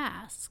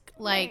mask.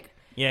 Like,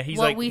 yeah, he's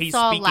speaking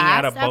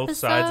out of both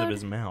sides of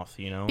his mouth,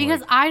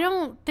 Because I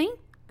don't think,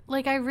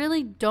 like, I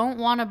really don't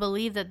want to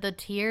believe that the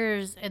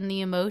tears and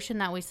the emotion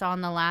that we saw in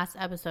the last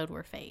episode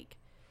were fake,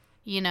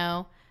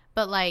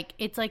 But, like,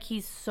 it's like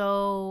he's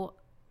so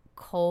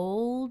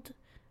cold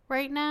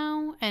right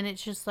now, and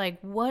it's just like,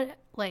 what,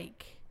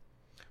 like...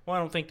 Well, I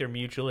don't think they're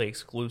mutually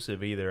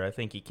exclusive either. I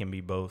think he can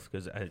be both,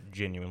 because I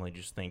genuinely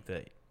just think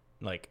that,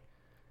 like,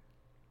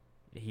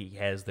 he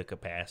has the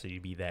capacity to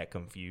be that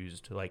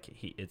confused. Like,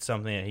 it's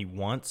something that he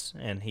wants,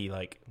 and he,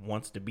 like,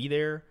 wants to be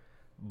there,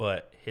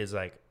 but his,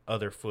 like,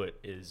 other foot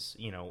is,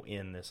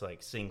 in this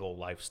like single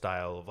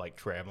lifestyle of like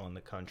traveling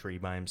the country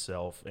by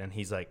himself, and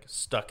he's like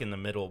stuck in the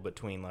middle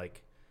between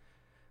like,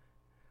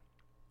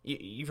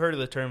 you've heard of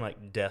the term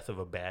like death of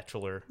a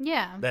bachelor?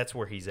 Yeah, that's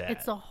where he's at.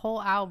 It's a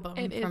whole album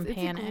from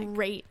Panic. It's a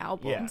great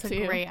album. Yeah. It's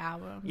a great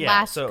album.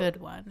 Yeah, good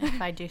one, if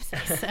I do say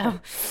so.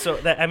 So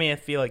that, I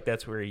feel like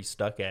that's where he's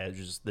stuck at,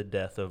 just the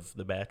death of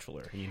the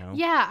bachelor.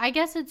 Yeah, I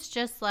guess it's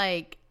just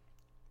like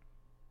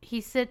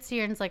he sits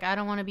here and it's like, I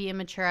don't want to be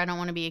immature. I don't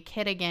want to be a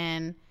kid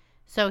again.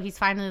 So he's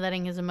finally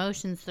letting his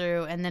emotions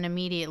through, and then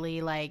immediately,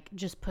 like,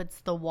 just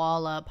puts the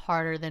wall up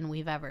harder than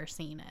we've ever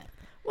seen it.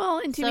 Well,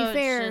 and to be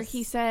fair,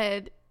 he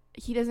said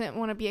he doesn't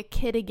want to be a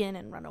kid again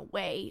and run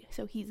away,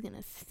 so he's going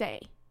to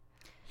stay.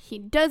 He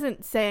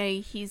doesn't say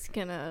he's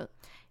going to...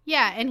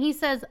 Yeah, and he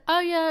says, oh,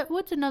 yeah,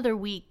 what's another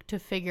week to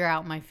figure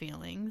out my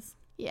feelings?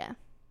 Yeah.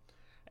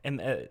 And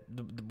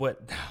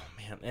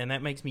and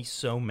that makes me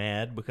so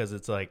mad, because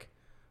it's like,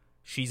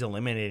 she's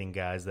eliminating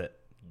guys that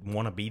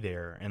want to be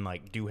there and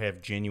like do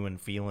have genuine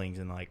feelings,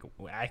 and like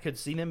I could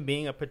see them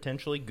being a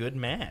potentially good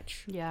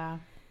match. Yeah.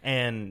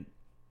 And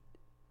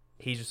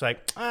he's just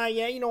like,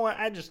 yeah, you know what?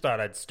 I just thought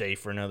I'd stay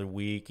for another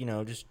week,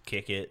 just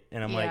kick it.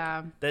 And I'm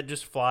like, that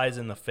just flies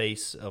in the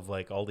face of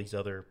like all these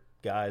other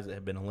guys that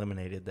have been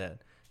eliminated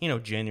that,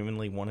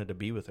 genuinely wanted to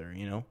be with her,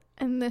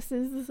 And this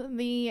is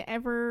the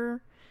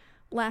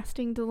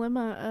everlasting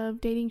dilemma of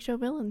dating show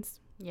villains.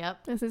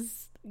 Yep. This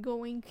is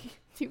going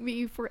to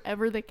be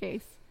forever the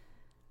case.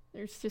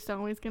 There's just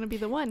always going to be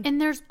the one.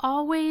 And there's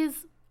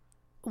always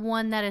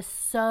one that is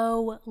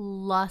so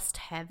lust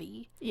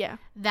heavy. Yeah.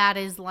 That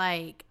is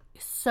like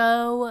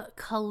so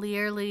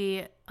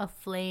clearly a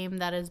flame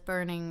that is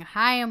burning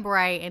high and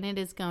bright, and it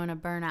is going to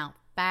burn out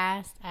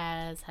fast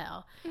as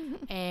hell.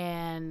 Mm-hmm.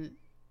 And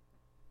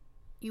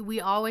we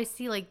always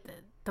see like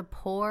the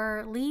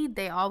poor lead,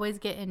 they always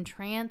get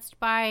entranced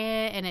by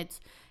it, and it's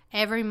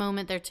every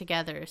moment they're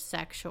together is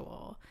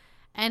sexual.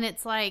 And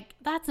it's like,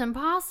 that's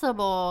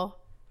impossible.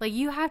 Like,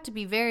 you have to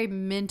be very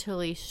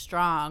mentally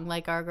strong,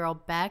 like our girl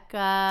Becca.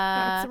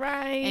 That's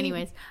right.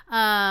 Anyways,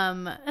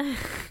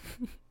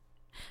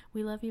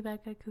 we love you,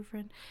 Becca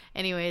Kufrin.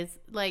 Anyways,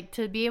 like,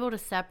 to be able to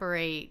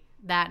separate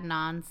that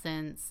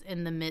nonsense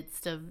in the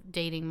midst of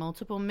dating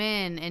multiple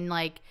men and,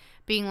 like,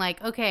 being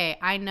like, okay,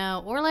 I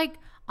know. Or, like,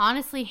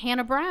 honestly,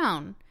 Hannah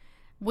Brown,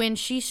 when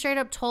she straight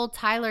up told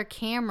Tyler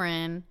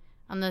Cameron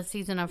on the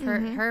season of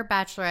her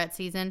Bachelorette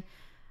season,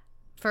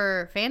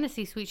 for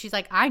Fantasy Suite, she's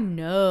like, I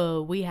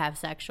know we have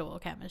sexual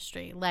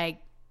chemistry. Like,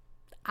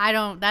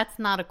 that's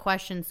not a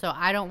question. So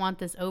I don't want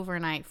this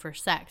overnight for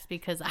sex,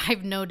 because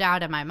I've no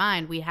doubt in my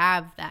mind we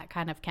have that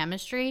kind of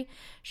chemistry.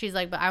 She's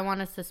like, but I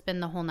want us to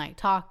spend the whole night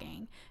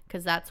talking,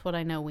 because that's what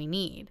I know we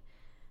need.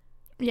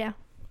 Yeah.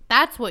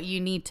 That's what you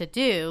need to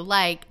do.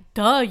 Like,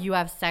 duh, you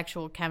have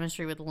sexual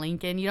chemistry with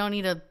Lincoln. You don't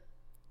need to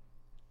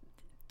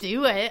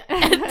do it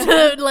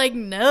to, like,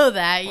 know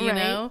that, you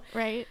know?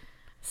 Right.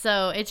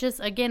 So it's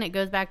just, again, it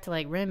goes back to,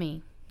 like,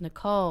 Remy,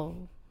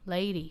 Nicole,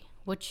 lady,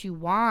 what you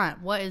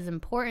want, what is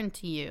important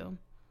to you.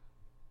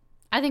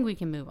 I think we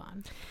can move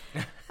on.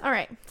 All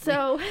right.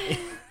 So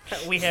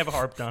we have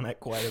harped on it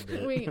quite a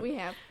bit. We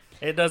have.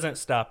 It doesn't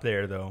stop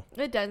there, though.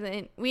 It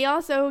doesn't. We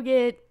also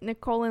get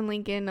Nicole and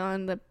Lincoln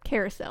on the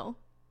carousel,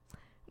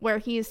 where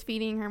he is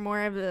feeding her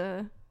more of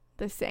the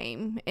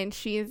same, and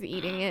she is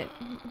eating it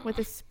with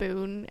a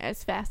spoon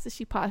as fast as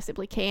she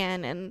possibly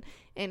can. And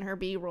in her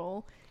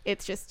B-roll,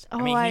 it's just,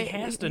 he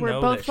has to we're know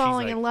both that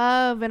falling she's in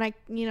love, and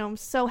I'm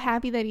so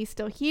happy that he's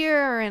still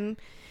here. And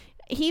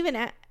he even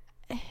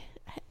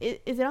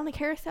is it on the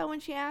carousel when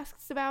she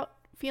asks about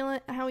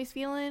how he's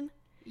feeling?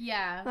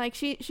 Yeah, like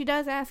she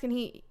does ask, and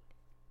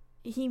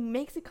he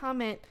makes a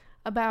comment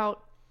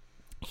about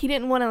he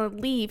didn't want to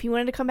leave. He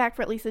wanted to come back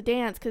for at least a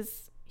dance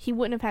because he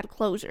wouldn't have had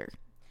closure.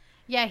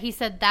 Yeah, he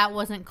said that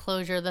wasn't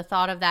closure. The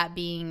thought of that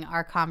being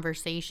our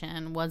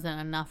conversation wasn't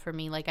enough for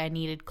me. Like, I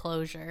needed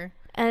closure.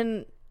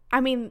 And, I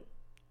mean,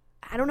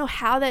 I don't know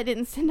how that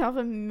didn't send off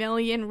a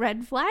million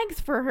red flags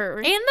for her.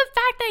 And the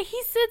fact that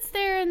he sits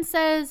there and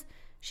says,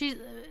 she's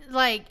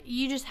like,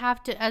 you just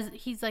have to,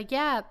 he's like,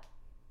 yeah,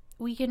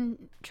 we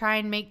can try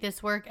and make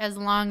this work as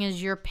long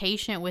as you're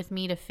patient with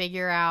me to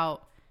figure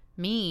out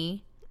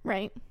me.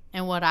 Right.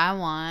 And what I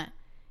want.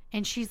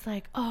 And she's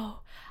like,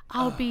 oh,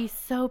 I'll be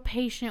so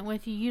patient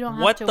with you. You don't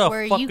have what to the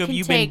worry. fuck You have can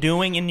you take been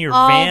doing in your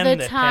all van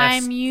the the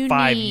time past you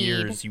 5 need.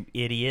 years, you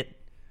idiot?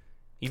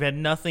 You've had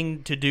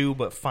nothing to do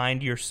but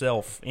find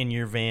yourself in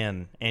your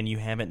van, and you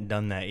haven't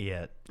done that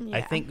yet. Yeah.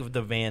 I think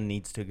the van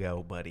needs to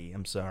go, buddy.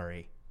 I'm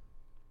sorry.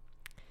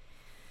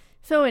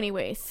 So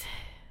anyways,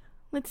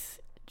 let's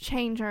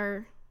change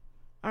our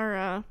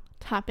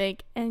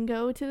topic and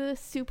go to the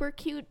super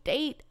cute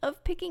date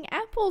of picking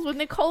apples with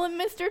Nicole and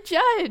Mr.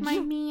 Judge. My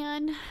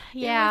man.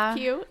 Yeah. It was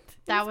cute.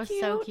 That was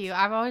so cute.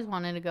 I've always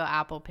wanted to go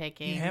apple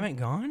picking. You haven't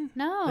gone?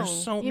 No.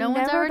 No one's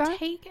never ever gone?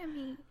 taken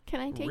me.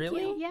 Can I take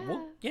Really?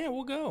 you? Yeah.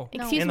 We'll go.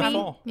 Excuse in me. the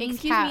fall. Me and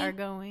Excuse Kat me? are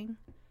going.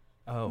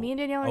 Oh. Me and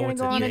Danielle are going to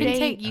it's go a on a date.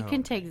 date. You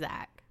can take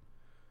Zach.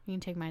 You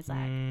can take my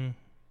Zach.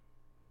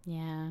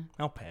 Yeah.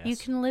 I'll pass. You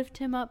can lift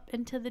him up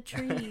into the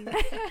trees.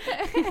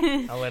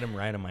 I'll let him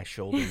ride on my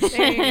shoulders.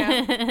 There you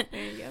go.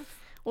 There you go.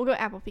 We'll go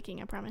apple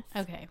picking, I promise.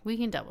 Okay. We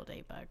can double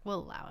date, Buck. We'll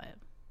allow it.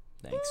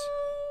 Thanks.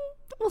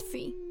 We'll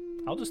see.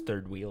 I'll just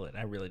third wheel it.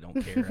 I really don't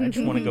care. I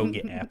just want to go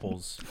get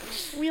apples.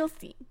 We'll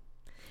see.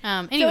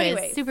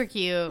 Anyways, super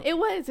cute. It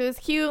was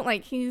cute.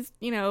 Like, he's,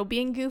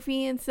 being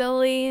goofy and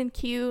silly and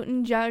cute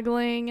and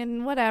juggling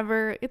and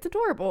whatever. It's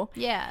adorable.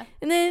 Yeah.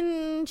 And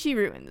then she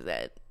ruins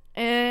it.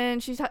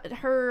 And she's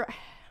talking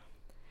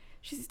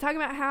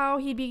about how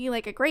he'd be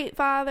like a great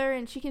father,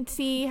 and she can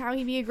see how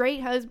he'd be a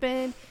great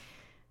husband.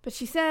 But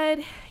she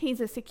said he's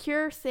a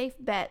secure, safe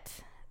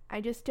bet. I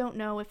just don't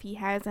know if he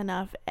has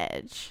enough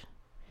edge.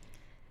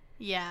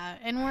 Yeah,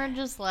 and we're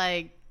just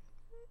like,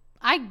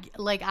 I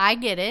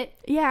get it.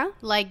 Yeah.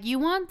 Like,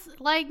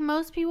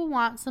 most people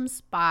want some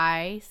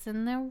spice,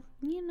 and they're,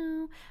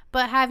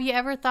 But have you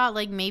ever thought,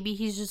 like, maybe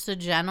he's just a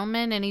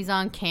gentleman and he's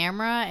on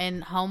camera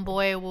and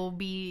homeboy will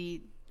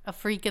be a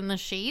freak in the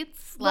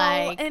sheets?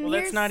 Well,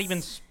 that's not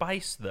even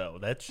spice, though.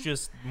 That's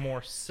just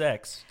more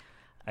sex.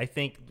 I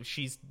think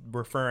she's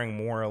referring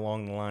more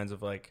along the lines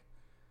of, like,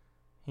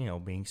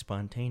 being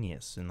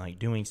spontaneous and, like,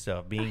 doing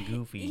stuff, being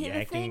goofy,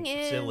 acting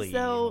silly,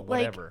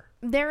 whatever.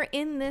 Like, they're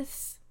in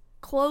this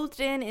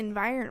closed-in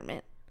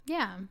environment.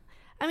 Yeah.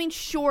 I mean,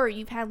 sure,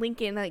 you've had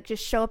Lincoln, like,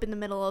 just show up in the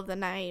middle of the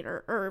night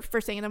or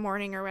first thing in the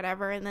morning or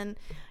whatever, and then,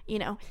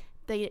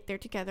 they're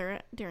together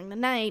during the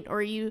night.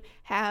 Or you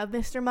have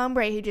Mr.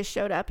 Mumbrae who just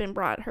showed up and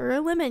brought her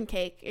a lemon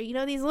cake.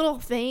 These little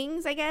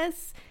things, I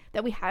guess,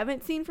 that we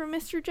haven't seen from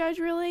Mr. Judge,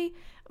 really.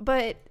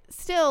 But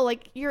still,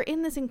 like, you're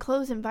in this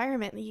enclosed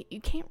environment.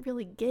 You can't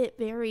really get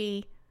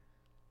very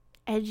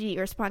edgy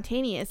or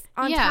spontaneous.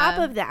 On top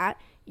of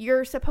that,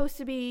 you're supposed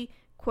to be,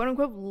 quote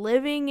unquote,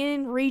 living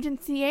in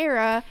Regency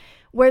era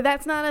where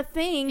that's not a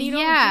thing. You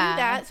don't do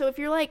that. So if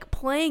you're, like,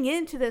 playing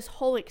into this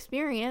whole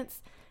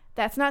experience,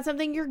 that's not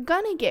something you're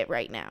gonna get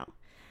right now.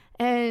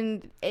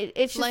 And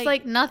it's just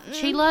like nothing.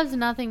 She loves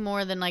nothing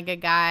more than, like, a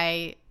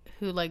guy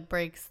who, like,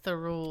 breaks the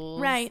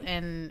rules, right,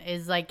 and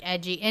is, like,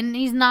 edgy, and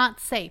he's not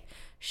safe.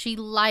 She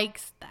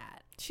likes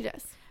that. She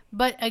does.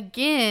 But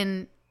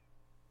again,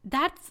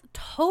 that's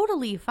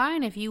totally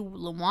fine if you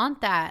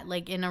want that,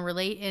 like, in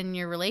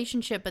your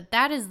relationship. But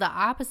that is the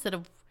opposite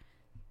of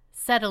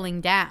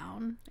settling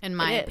down, in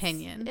my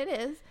opinion. It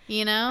is.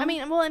 I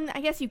mean, well, and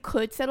I guess you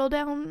could settle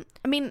down.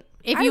 I mean,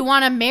 if you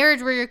want a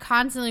marriage where you're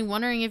constantly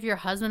wondering if your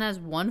husband has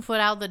one foot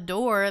out the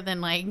door, then,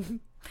 like,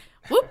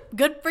 whoop,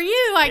 good for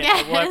you, I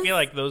guess. Well, I feel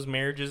like those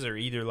marriages are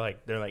either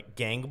like they're like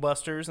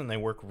gangbusters and they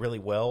work really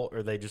well,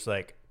 or they just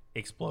like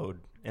explode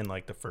in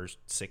like the first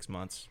 6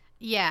 months.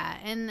 Yeah,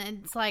 and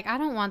it's like I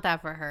don't want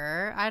that for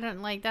her. I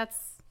don't like that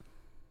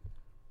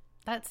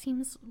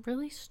seems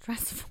really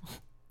stressful.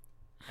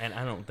 And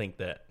I don't think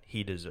that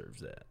he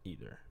deserves that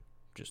either.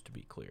 Just to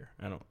be clear,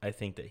 I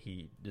think that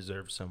he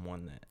deserves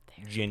someone that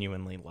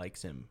genuinely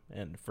likes him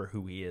and for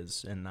who he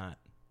is, and not,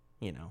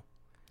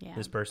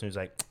 this person who's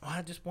like, oh,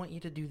 I just want you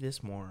to do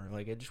this more.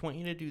 Like, I just want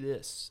you to do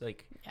this.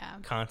 Like,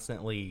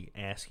 constantly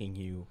asking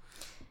you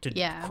to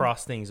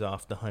cross things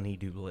off the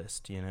honey-do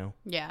list,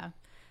 Yeah.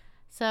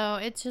 So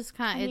it's just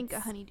kind of. I think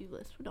a honey-do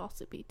list would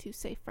also be too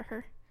safe for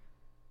her.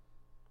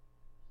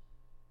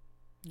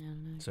 I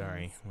don't know,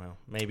 sorry. Well,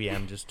 maybe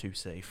I'm just too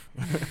safe.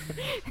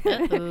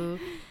 Uh-oh.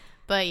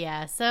 But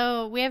yeah,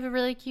 so we have a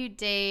really cute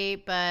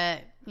date,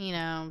 but,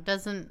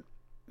 doesn't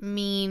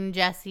mean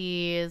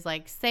Jessie is,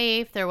 like,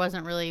 safe. There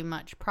wasn't really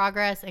much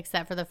progress,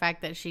 except for the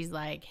fact that she's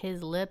like,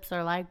 his lips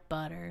are like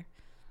butter.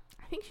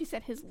 I think she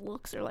said his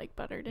looks are like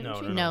butter, didn't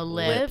she? No,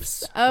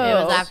 lips. Oh.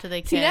 It was after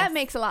they kissed. See, that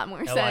makes a lot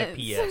more sense.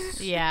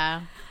 L-I-P-S.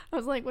 Yeah. I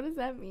was like, what does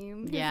that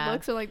mean? Yeah. His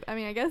looks are like, I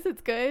mean, I guess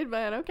it's good,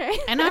 but okay.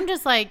 And I'm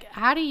just like,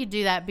 how do you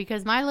do that?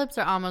 Because my lips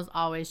are almost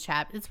always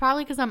chapped. It's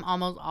probably because I'm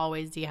almost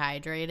always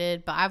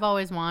dehydrated, but I've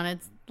always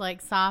wanted,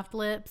 like, soft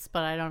lips,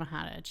 but I don't know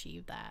how to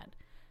achieve that.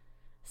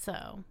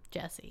 So,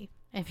 Jessie,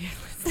 if you're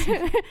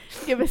listening,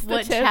 give us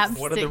the tips.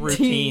 What are the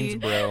routines,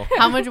 bro?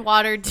 How much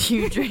water do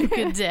you drink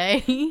a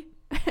day?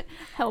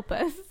 Help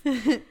us.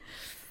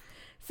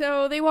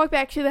 So they walk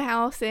back to the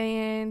house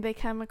and they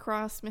come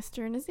across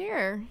Mr.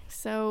 Nazir.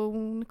 So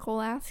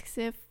Nicole asks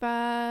if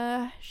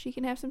she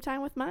can have some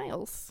time with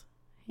Miles.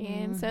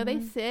 And so they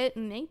sit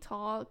and they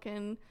talk,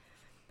 and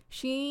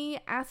she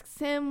asks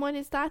him what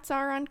his thoughts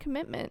are on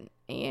commitment.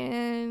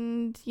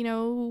 And,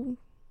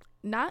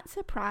 not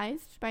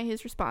surprised by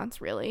his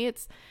response, really.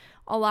 It's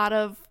a lot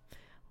of,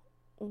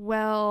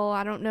 well,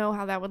 I don't know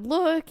how that would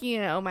look.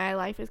 My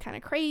life is kind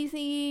of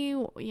crazy,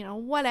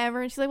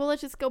 whatever. And she's like, well, let's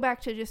just go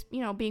back to just,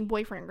 being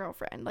boyfriend,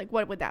 girlfriend. Like,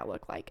 what would that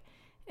look like?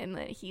 And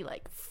then he,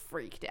 like,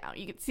 freaked out.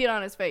 You could see it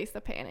on his face, the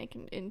panic.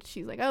 And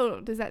she's like, oh,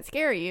 does that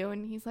scare you?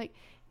 And he's like,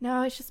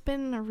 no, it's just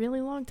been a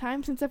really long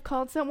time since I've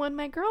called someone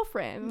my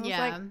girlfriend. And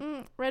I was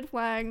like, red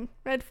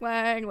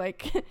flag.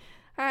 Like,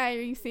 hi,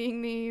 are you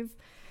seeing these?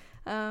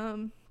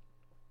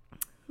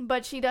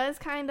 But she does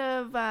kind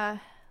of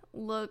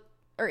look,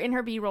 or in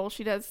her B-roll,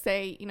 she does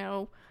say,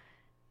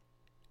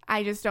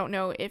 I just don't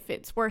know if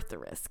it's worth the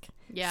risk.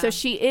 Yeah. So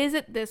she is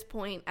at this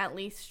point at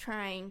least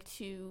trying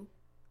to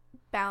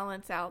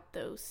balance out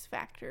those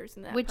factors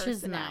and that Which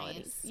personality.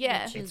 is nice.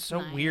 Yeah. It's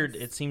so weird.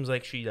 It seems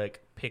like she,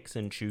 like, picks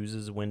and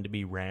chooses when to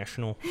be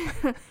rational.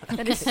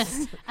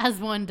 As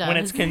one does. When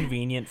it's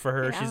convenient for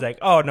her, Yeah. she's like,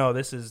 oh, no,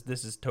 this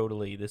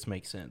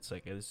makes sense.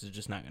 Like, this is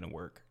just not going to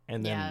work.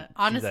 And then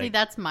honestly, like,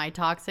 that's my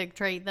toxic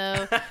trait,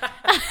 though.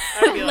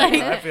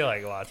 I feel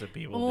like lots of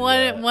people do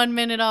that. One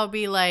minute I'll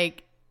be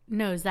like,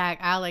 no, Zach,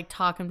 I'll, like,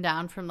 talk him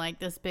down from, like,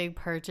 this big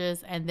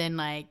purchase, and then,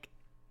 like,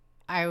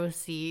 I will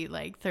see,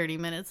 like, 30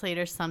 minutes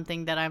later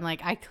something that I'm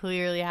like, I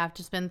clearly have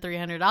to spend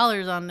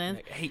 $300 on this.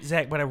 Like, hey,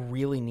 Zach, but I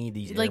really need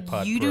these like,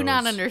 AirPod you Pros. do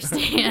not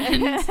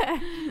understand.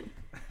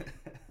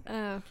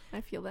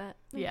 I feel that.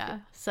 Yeah.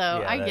 So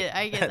I get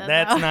that.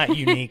 That's not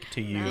unique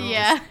to you. No.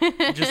 Yeah.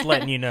 Just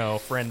letting you know,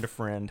 friend to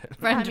friend.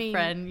 Friend to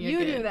friend. You You're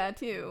do good. that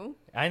too.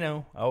 I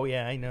know. Oh,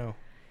 yeah, I know.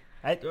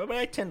 But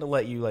I tend to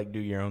let you, like, do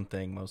your own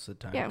thing most of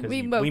the time. Yeah, 'cause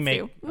we we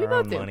make do. our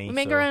own money. We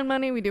make so our own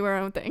money. We do our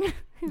own thing.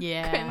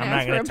 Yeah. Couldn't I'm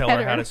ask not going for to tell a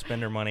her how better. to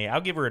spend her money.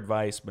 I'll give her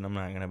advice, but I'm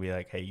not going to be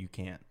like, hey, you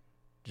can't.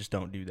 Just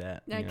don't do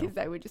that. Yeah, you know? because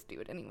I would just do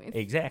it anyways.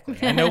 Exactly.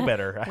 I know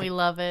better. We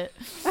love it.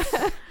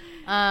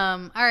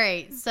 All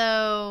right.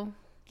 So,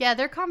 yeah,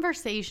 their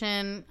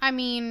conversation, I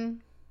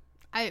mean,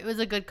 it was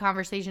a good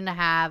conversation to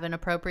have, an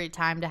appropriate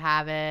time to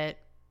have it.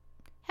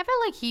 I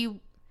felt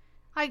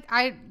like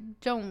I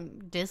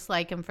don't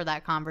dislike him for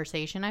that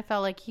conversation. I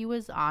felt like he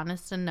was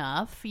honest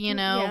enough,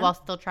 while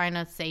still trying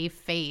to save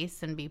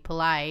face and be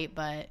polite,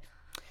 but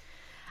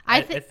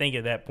I think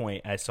at that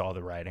point I saw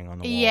the writing on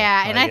the wall.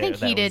 Yeah, and like, I think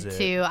he did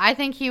too. I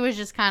think he was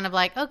just kind of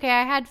like, okay,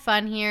 I had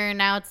fun here.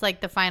 Now it's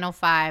like the final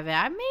 5.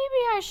 And maybe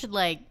I should,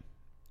 like,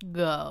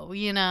 go,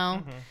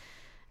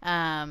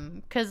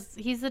 because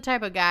he's the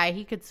type of guy,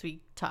 he could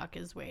sweet talk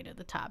his way to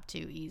the top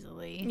too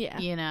easily.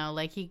 Yeah.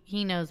 Like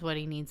he knows what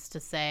he needs to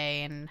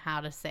say and how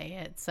to say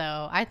it.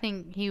 So I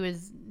think he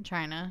was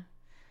trying to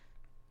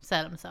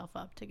set himself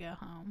up to go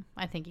home.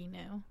 I think he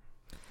knew.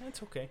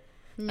 That's okay.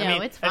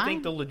 No, it's fine. I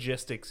think the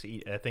logistics,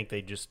 I think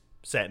they just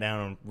sat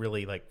down and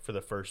really, like, for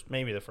the first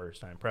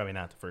time, probably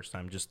not the first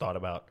time, just thought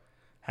about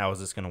how is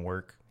this going to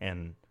work.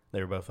 And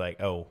they were both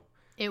like, oh,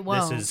 it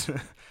won't. This is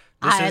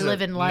I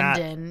live in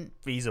London,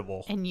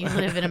 feasible, and you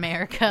live in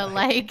America,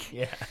 like,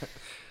 yeah.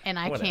 And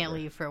I Whatever. can't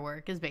leave for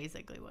work is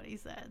basically what he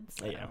said.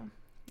 So. Yeah.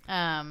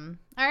 All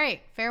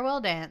right,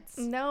 farewell dance.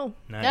 No.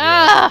 Not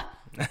Ah!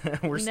 yet.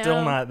 We're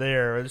still not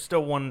there. There's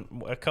still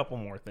a couple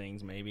more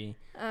things maybe.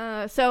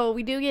 So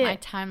we do get... My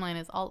timeline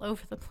is all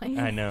over the place.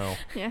 I know.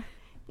 Yeah.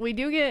 We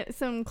do get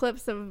some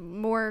clips of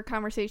more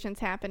conversations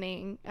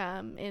happening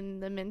in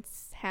the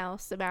Mint's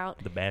house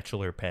about... The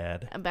bachelor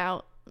pad.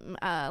 About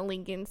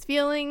Lincoln's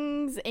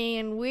feelings,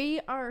 and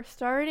we are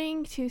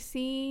starting to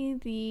see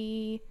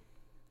the...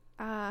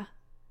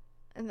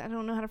 and I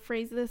don't know how to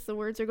phrase this. The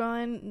words are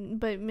gone,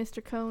 but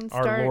Mr. Cones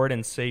Our Lord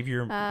and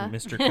Savior,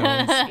 Mr.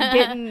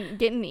 Cones.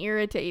 getting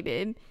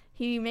irritated.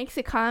 He makes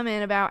a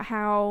comment about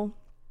how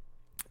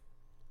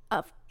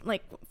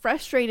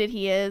frustrated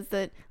he is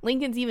that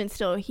Lincoln's even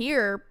still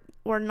here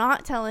or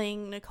not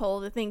telling Nicole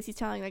the things he's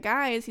telling the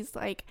guys. He's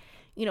like,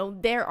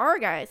 there are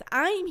guys.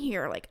 I'm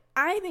here. Like,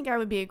 I think I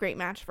would be a great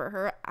match for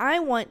her. I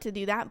want to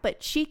do that,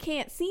 but she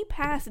can't see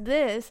past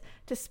this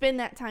to spend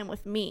that time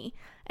with me.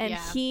 And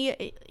he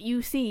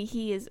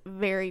is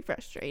very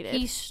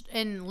frustrated.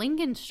 And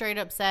Lincoln straight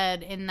up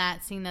said in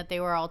that scene that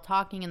they were all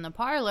talking in the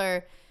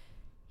parlor,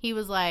 he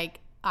was like,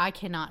 I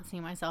cannot see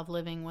myself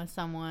living with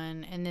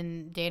someone. And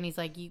then Danny's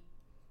like, you,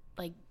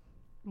 like,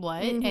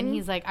 what? Mm-hmm. And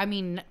he's like, I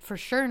mean, for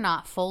sure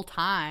not full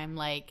time.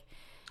 Like,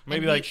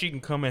 maybe she can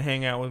come and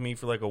hang out with me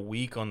for like a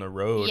week on the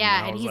road.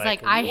 Yeah, and he's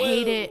like, I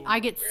hate it. I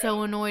get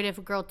so annoyed if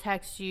a girl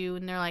texts you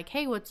and they're like,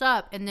 hey, what's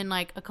up? And then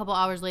like a couple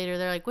hours later,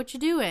 they're like, what you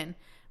doing?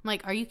 I'm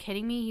like, are you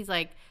kidding me? He's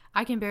like,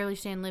 I can barely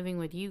stand living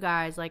with you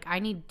guys. Like, I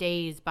need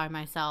days by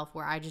myself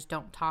where I just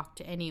don't talk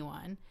to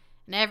anyone.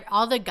 And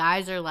all the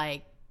guys are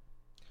like,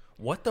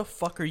 what the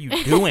fuck are you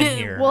doing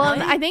here? Well,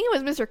 I think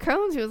it was Mr.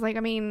 Cones who was like,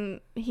 I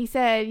mean, he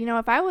said,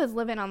 if I was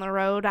living on the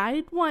road,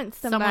 I'd want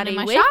somebody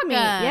with shotgun. Me.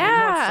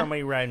 Yeah. I'd want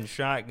somebody riding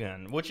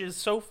shotgun, which is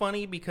so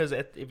funny because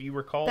if you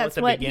recall at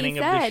the beginning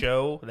of the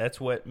show,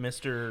 that's what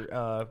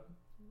Mr.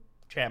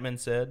 Chapman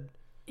said.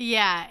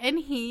 Yeah, and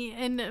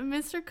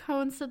Mr.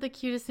 Cohn said the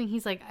cutest thing.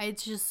 He's like,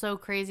 it's just so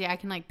crazy. I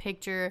can like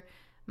picture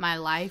my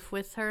life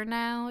with her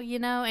now,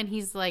 and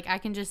he's like, I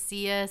can just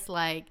see us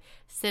like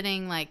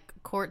sitting like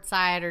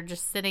courtside or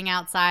just sitting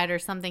outside or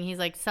something. He's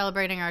like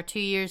celebrating our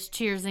 2 years,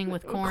 cheersing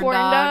with corn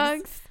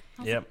dogs.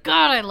 Yep.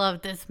 God, I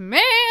love this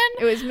man.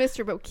 It was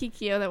Mr.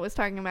 Bokikio that was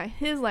talking about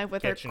his life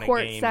with catching her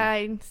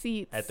courtside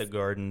seats at the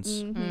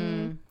Gardens.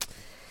 Mm-hmm.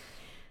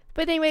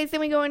 But anyways,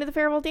 then we go into the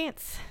farewell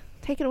dance.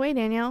 Take it away,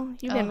 Danielle.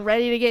 You've been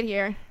ready to get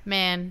here.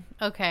 Man,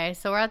 okay,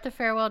 so we're at the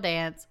farewell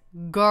dance.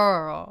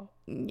 Girl.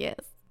 Yes.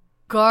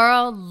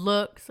 Girl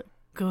looks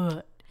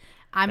good.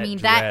 I mean,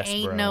 dress, that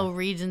ain't no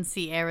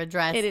Regency era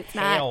dress. It is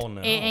not. Hell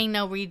no. It ain't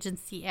no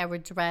Regency era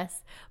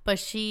dress.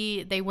 But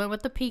they went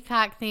with the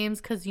peacock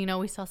themes because,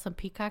 we saw some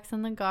peacocks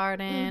in the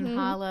garden. Mm-hmm.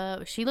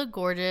 Holla. She looked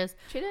gorgeous.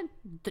 She did.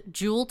 The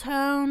jewel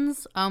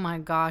tones. Oh, my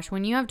gosh.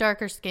 When you have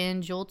darker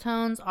skin, jewel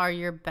tones are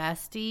your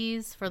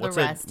besties for the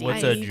resties.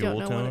 What's a jewel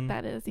tone? I don't know what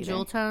that is either.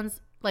 Jewel tones,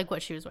 like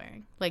what she was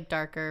wearing. Like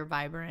darker,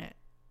 vibrant.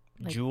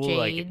 Like jewel,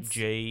 jades. like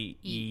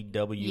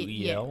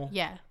Jewel?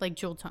 Yeah, like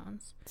jewel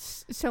tones.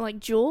 So like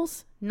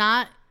jewels?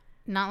 Not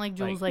like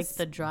jewels like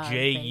the drug.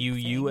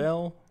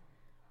 Juul?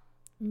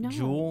 No.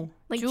 Jewel?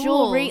 Like jewels.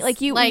 Jewelry?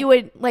 Like you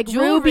would, like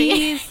jewelry.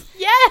 rubies?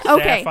 Yes.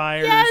 Okay.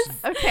 Sapphires? Yes.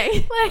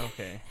 Okay.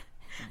 Okay.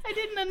 I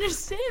didn't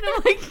understand.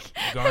 I'm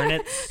like...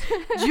 Garnets?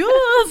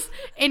 Jewels.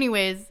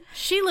 Anyways,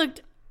 she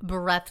looked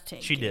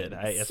breathtaking. She did.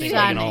 I think we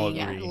Stunning. can all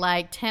agree.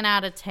 Like 10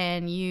 out of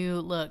 10.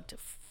 You looked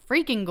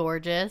freaking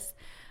gorgeous.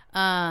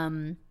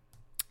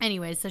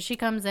 Anyways, so she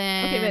comes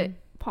in. Okay,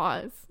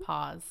 but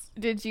pause.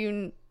 Did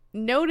you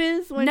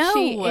notice when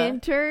she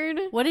entered?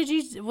 What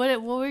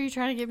were you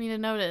trying to get me to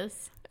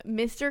notice?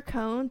 Mr.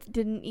 Cones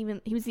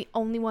he was the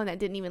only one that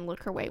didn't even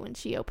look her way when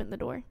she opened the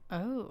door.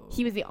 Oh.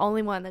 He was the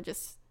only one that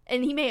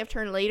and he may have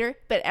turned later,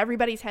 but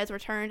everybody's heads were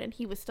turned and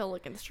he was still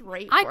looking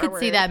straight forward. I could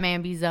see that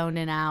man be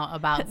zoning out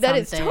about that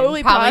something. Is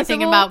totally Probably possible.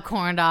 thinking about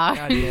corn dog.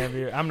 God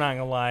damn, I'm not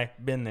gonna lie,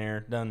 been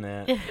there, done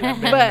that. I've been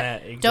in But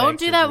that exact don't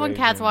do that when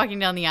situation. Kat's walking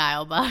down the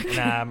aisle, Buck.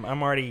 Nah,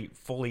 I'm already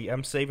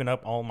I'm saving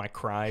up all my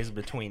cries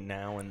between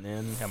now and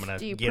then. I'm gonna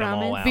get them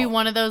all out. Be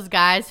one of those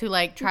guys who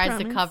like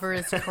tries to cover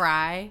his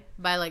cry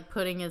by like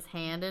putting his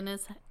hand in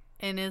his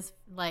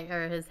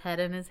or his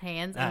head in his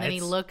hands, and then he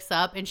looks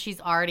up and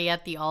she's already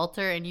at the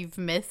altar and you've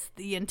missed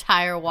the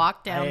entire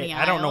walk down the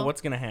aisle. I don't know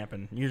what's gonna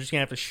happen. You're just gonna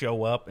have to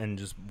show up and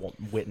just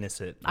witness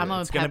it.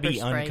 It's gonna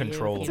be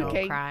uncontrollable. It's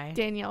okay. Cry.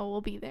 Danielle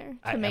will be there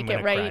to make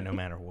it right. Cry no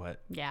matter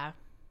what. Yeah,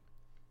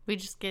 we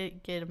just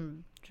get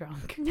him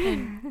drunk.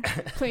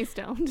 Please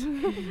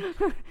don't.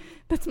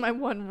 That's my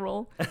one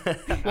rule.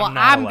 Well,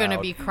 I'm gonna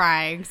be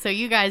crying, so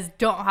you guys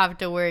don't have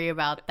to worry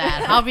about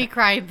that. I'll be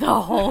crying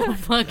the whole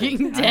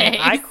fucking day.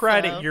 I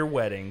cried at your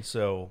wedding,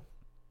 so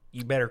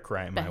you better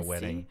cry at my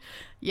wedding.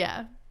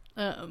 Yeah.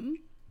 All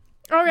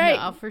right.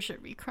 No, I'll for sure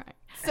be crying.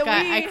 So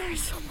I cry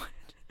so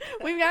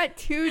much. We've got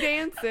 2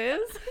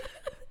 dances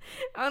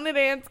on the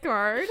dance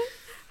card.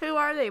 Who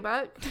are they,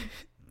 Buck?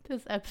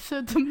 This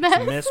episode's a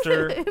mess.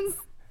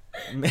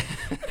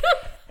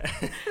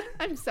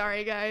 I'm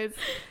sorry, guys.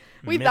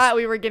 We thought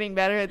we were getting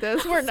better at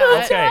this. We're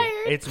not. Okay,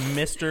 it's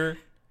Mr.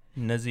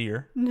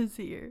 Nazir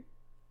Nazir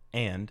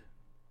and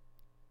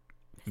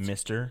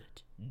Mr.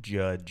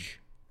 judge.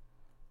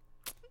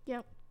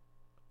 Yep.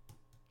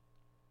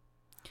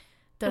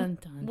 Dun,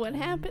 dun, What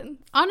dun. happened?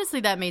 Honestly,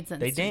 that made sense.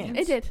 They to me.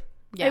 danced. It did.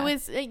 Yeah. It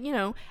was,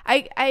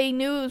 I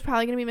knew it was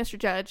probably going to be Mr.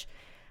 Judge.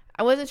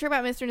 I wasn't sure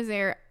about Mr.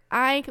 Nazir.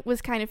 I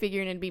was kind of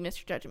figuring it'd be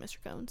Mr. Judge and Mr.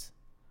 Cones.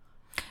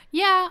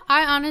 Yeah,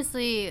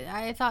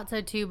 I thought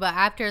so too, but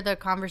after the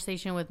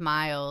conversation with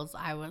Miles,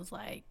 I was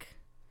like,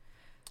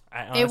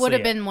 it would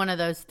have been one of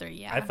those three,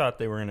 yeah. I thought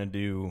they were going to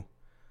do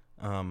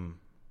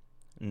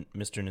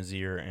Mr.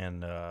 Nazir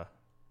and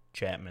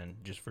Chapman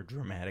just for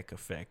dramatic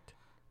effect.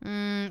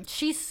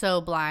 She's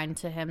so blind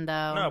to him,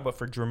 though. No, but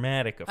for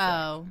dramatic effect.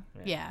 Oh,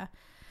 yeah.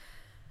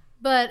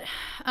 But,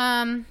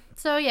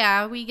 so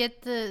yeah, we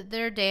get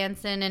they're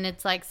dancing, and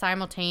it's like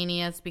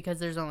simultaneous because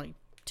there's only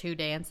 2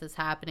 dances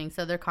happening,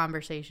 so their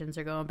conversations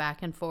are going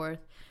back and forth.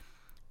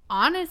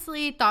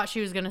 Honestly, thought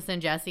she was going to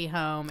send Jesse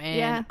home,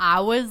 and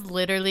I was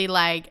literally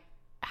like,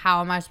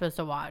 how am I supposed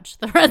to watch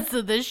the rest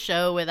of this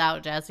show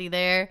without Jesse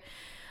there?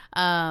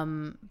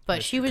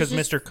 But she was because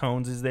just... Mr.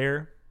 Cones is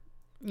there.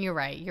 You're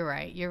right.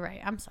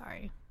 I'm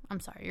sorry.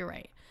 You're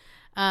right.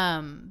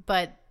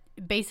 But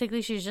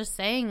basically she's just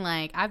saying,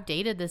 like, I've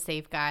dated the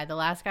safe guy. The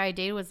last guy I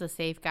dated was the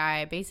safe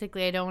guy.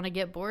 Basically, I don't want to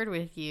get bored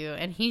with you.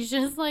 And he's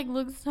just like,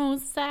 looks so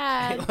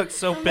sad. He looks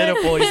so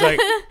pitiful.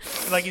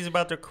 He's like he's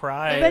about to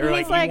cry. But or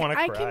he's like, like,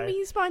 I cry. can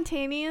be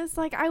spontaneous.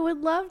 Like, I would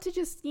love to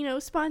just,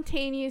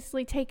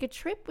 spontaneously take a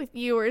trip with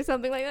you or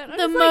something like that.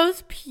 The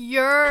most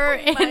pure,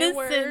 oh, my innocent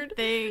word.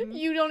 thing.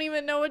 You don't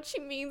even know what she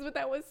means, but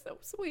that was so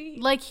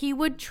sweet. Like, he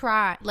would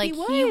try. Like,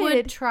 he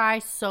would try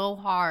so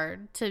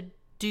hard to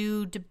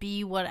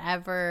be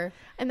whatever,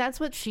 and that's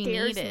what she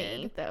scares needed.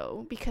 me,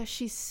 though, because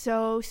she's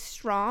so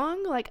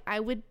strong. Like,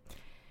 I would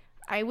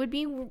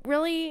be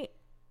really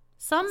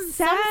some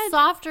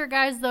softer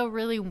guys, though,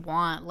 really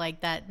want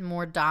like that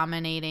more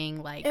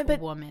dominating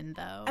woman,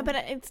 though. But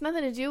it's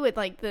nothing to do with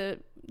like the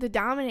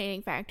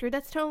dominating factor.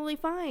 That's totally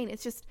fine.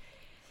 It's just,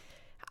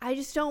 I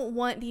just don't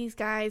want these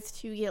guys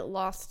to get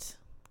lost,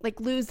 like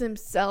lose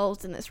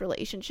themselves in this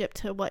relationship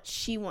to what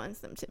she wants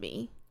them to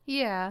be.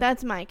 Yeah.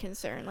 That's my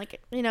concern.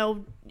 Like,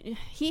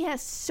 he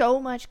has so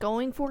much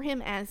going for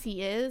him as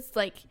he is.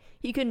 Like,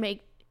 he could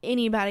make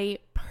anybody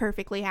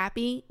perfectly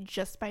happy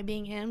just by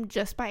being him,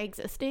 just by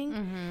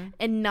existing,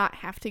 and not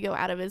have to go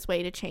out of his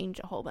way to change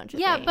a whole bunch of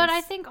things. Yeah, but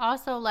I think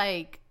also,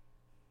 like,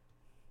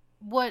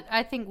 what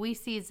I think we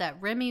see is that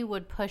Remy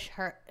would push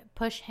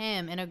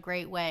him in a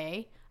great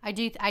way. I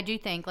do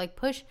think, like,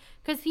 push,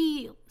 because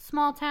he,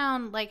 small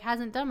town, like,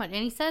 hasn't done much.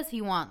 And he says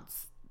he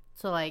wants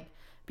to, like,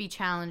 be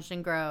challenged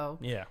and grow.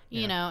 Yeah.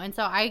 You know, and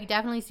so I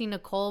definitely see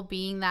Nicole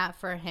being that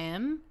for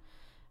him.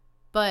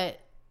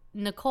 But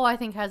Nicole, I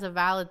think, has a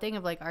valid thing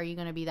of like, are you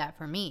going to be that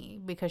for me?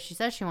 Because she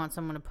says she wants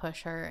someone to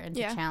push her and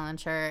to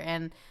challenge her.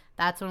 And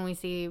that's when we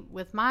see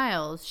with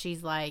Miles,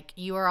 she's like,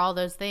 you are all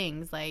those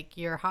things. Like,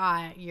 you're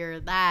hot,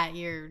 you're that,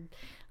 you're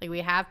like,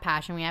 we have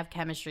passion, we have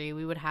chemistry,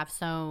 we would have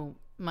so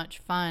much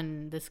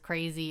fun, this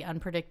crazy,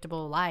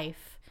 unpredictable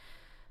life.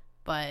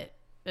 But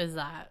is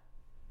that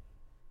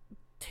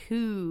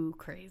too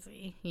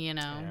crazy,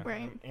 Yeah.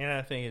 Right. And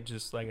I think it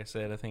just, like I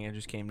said, I think it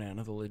just came down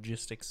to the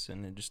logistics,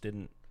 and it just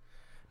didn't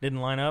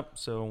line up.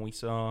 So we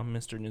saw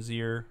Mr.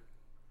 Nazir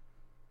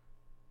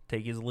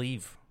take his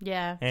leave.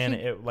 Yeah. And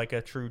it like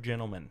a true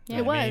gentleman. Yeah,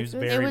 it was. He was It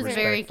very was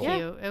very respectful.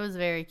 cute. It was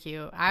very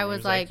cute. I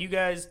was like, you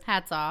guys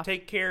hats off.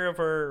 take care of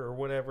her, or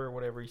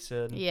whatever he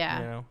said.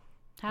 Yeah.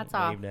 Hats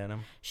and off. waved at him.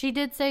 She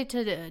did say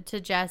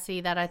to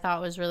Jessie that I thought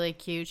was really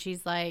cute.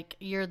 She's like,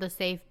 you're the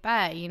safe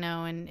bet,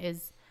 and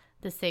is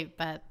the safe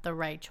bet the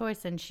right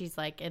choice? And she's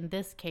like, in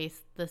this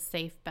case, the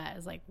safe bet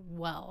is like,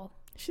 well,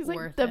 she's worth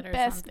like the it or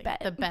best something. bet.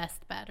 The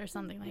best bet or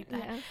something like that.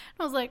 Yeah.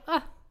 I was like,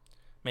 oh.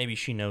 Maybe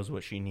she knows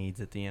what she needs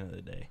at the end of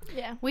the day.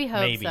 Yeah. We hope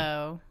Maybe.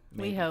 so.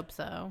 Maybe. We hope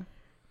so.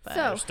 But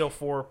So- There's still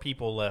 4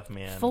 people left,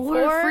 man. four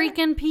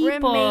freaking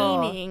people.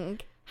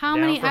 remaining. How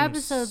Down many from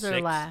episodes are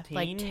left? 16?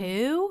 Like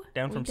 2?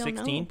 Down from We don't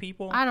 16 know.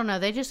 people? I don't know.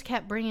 They just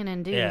kept bringing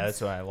in dudes. Yeah, that's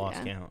why I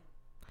lost Yeah.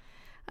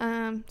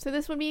 count. So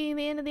this would be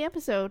the end of the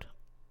episode.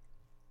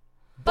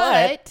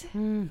 But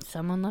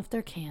Someone left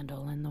their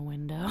candle in the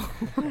window.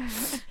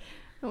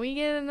 We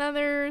get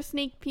another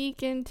sneak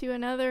peek into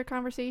another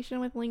conversation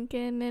with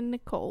Lincoln and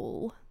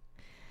Nicole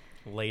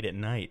late at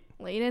night,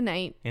 late at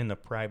night in the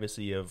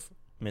privacy of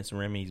Miss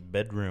Remy's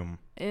bedroom,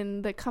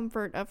 in the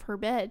comfort of her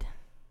bed.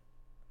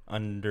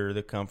 under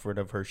the comfort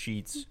of her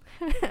sheets.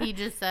 He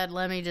just said,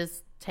 let me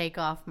just take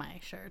off my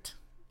shirt.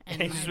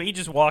 And He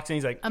just walks in,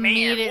 he's like, "Man, what a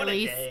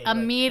immediately day."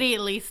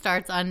 immediately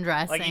starts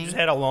undressing. Like he just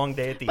had a long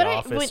day at the But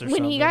office or when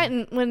something.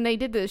 he when they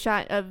did the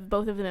shot of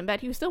both of them in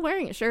bed, he was still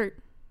wearing a shirt.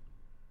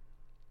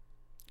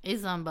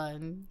 He's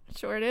unbuttoned.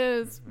 Sure it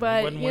is, He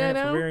but wasn't wearing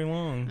it for very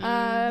long.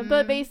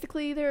 But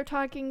basically they're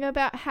talking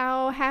about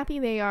how happy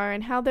they are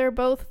and how they're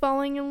both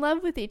falling in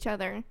love with each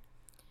other.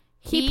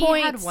 He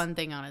points. had one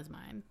thing on his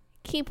mind.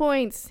 Key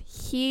points.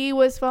 He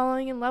was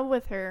falling in love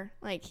with her.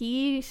 Like,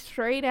 he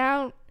straight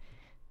out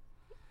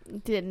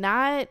did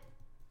not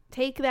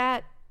take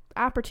that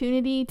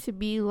opportunity to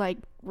be like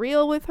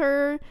real with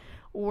her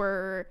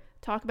or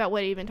talk about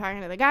what he'd been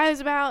talking to the guys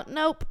about.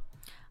 Nope.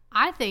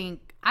 I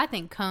think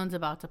Cone's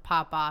about to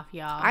pop off,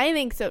 y'all. I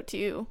think so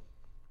too.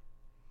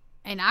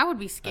 And I would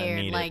be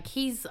scared. Like,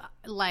 he's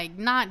like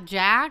not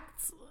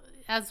jacked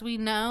as we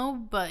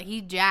know, but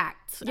he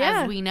jacked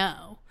as we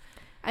know.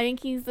 I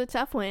think he's the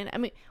tough one. I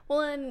mean,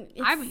 well, and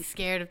I'd be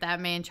scared if that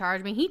man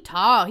charged me. He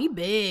tall, he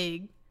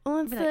big. Well,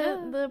 it's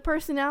the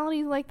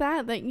personalities like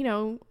that, you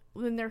know,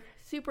 when they're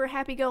super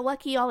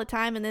happy-go-lucky all the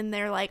time, and then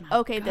they're like,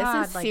 okay, this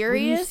is like,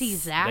 serious. When you see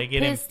Zach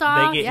pissed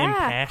off. They get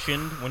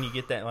impassioned when you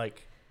get that,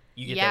 like,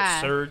 you get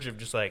that surge of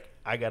just like,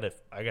 I gotta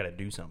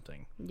do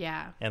something.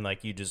 Yeah. And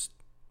like you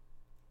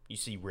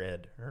see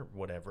red or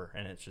whatever,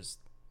 and it's just,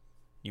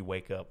 you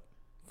wake up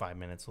 5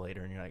 minutes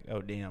later and you're like,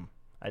 oh damn,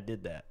 I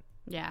did that.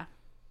 Yeah.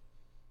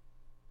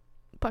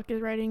 Buck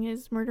is writing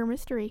his murder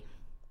mystery.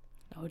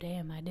 Oh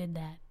damn, I did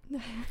that.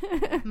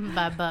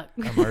 By Buck.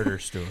 A murder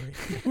story.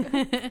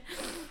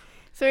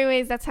 So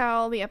anyways, that's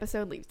how the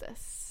episode leaves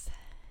us.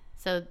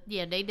 So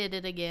yeah, they did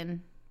it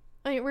again.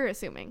 I mean, we're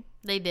assuming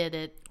they did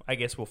it. I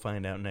guess we'll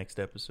find out next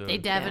episode. They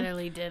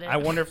definitely did it. I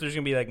wonder if there's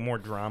gonna be like more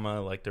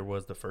drama like there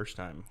was the first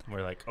time.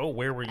 We're like, oh,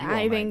 where were you?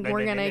 I think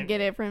we're gonna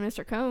get it from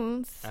Mr.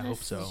 Cones. I hope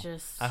so.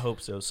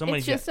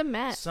 It's Just a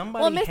mess.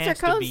 Somebody well, Mr.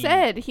 Cones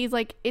said he's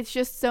like, it's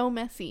just so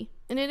messy,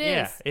 and it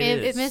is. Yeah,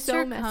 It's Mr.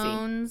 so messy.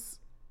 Cones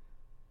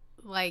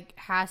like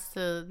has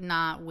to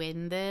not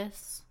win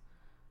this.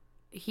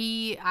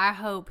 I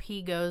hope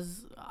he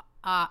goes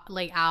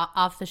like out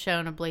off the show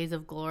in a blaze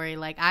of glory.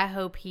 Like, I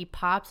hope he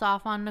pops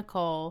off on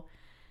Nicole.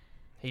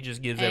 He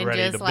just gives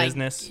everybody the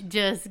business.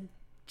 Just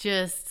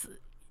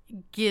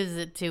gives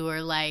it to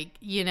her, like,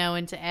 you know,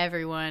 and to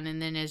everyone,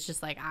 and then it's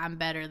just like, I'm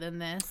better than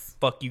this.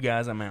 Fuck you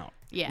guys, I'm out.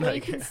 Yeah. Well,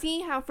 you can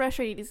see how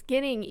frustrated he's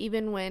getting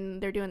even when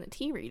they're doing the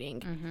tea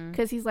reading.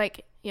 Because he's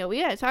like, you know, we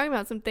gotta talk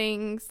about some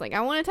things. Like,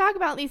 I want to talk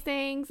about these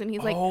things. And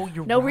he's like,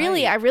 no,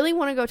 really, I really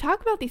want to go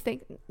talk about these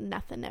things.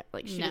 Nothing.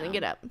 Like, she doesn't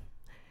get up.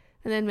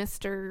 And then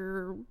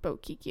Mr.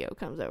 Bokikio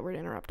comes over to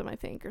interrupt him, I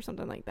think, or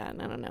something like that.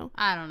 And I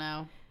don't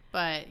know.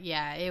 But,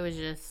 yeah, it was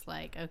just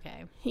like,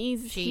 okay.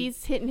 He's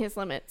hitting his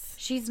limits.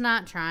 She's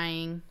not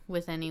trying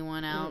with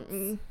anyone else.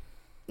 Mm-mm.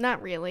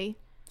 Not really.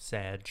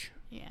 Sag.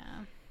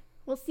 Yeah.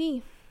 We'll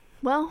see.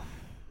 Well,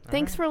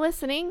 thanks for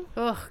listening.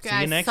 Oh,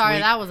 guys, sorry,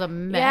 that was a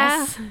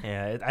mess.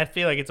 Yeah, I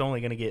feel like it's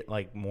only going to get,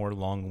 like, more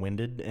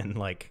long-winded and,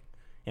 like,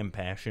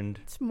 impassioned.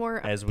 It's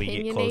more as we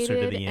get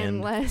closer to the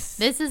end. Less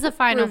this is a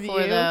final four,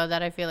 though,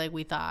 that I feel like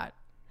we thought.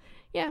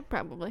 Yeah,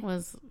 probably.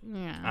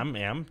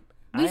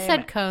 We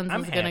said Cones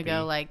was going to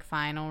go, like,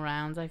 final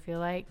rounds, I feel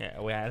like. Yeah,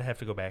 I'd have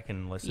to go back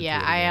and listen to it.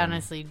 Yeah, I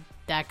honestly,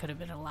 that could have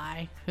been a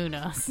lie. Who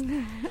knows?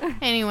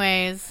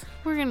 Anyways,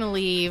 we're going to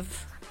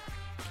leave.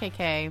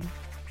 KK.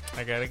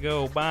 I gotta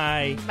go.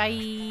 Bye.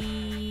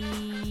 Bye.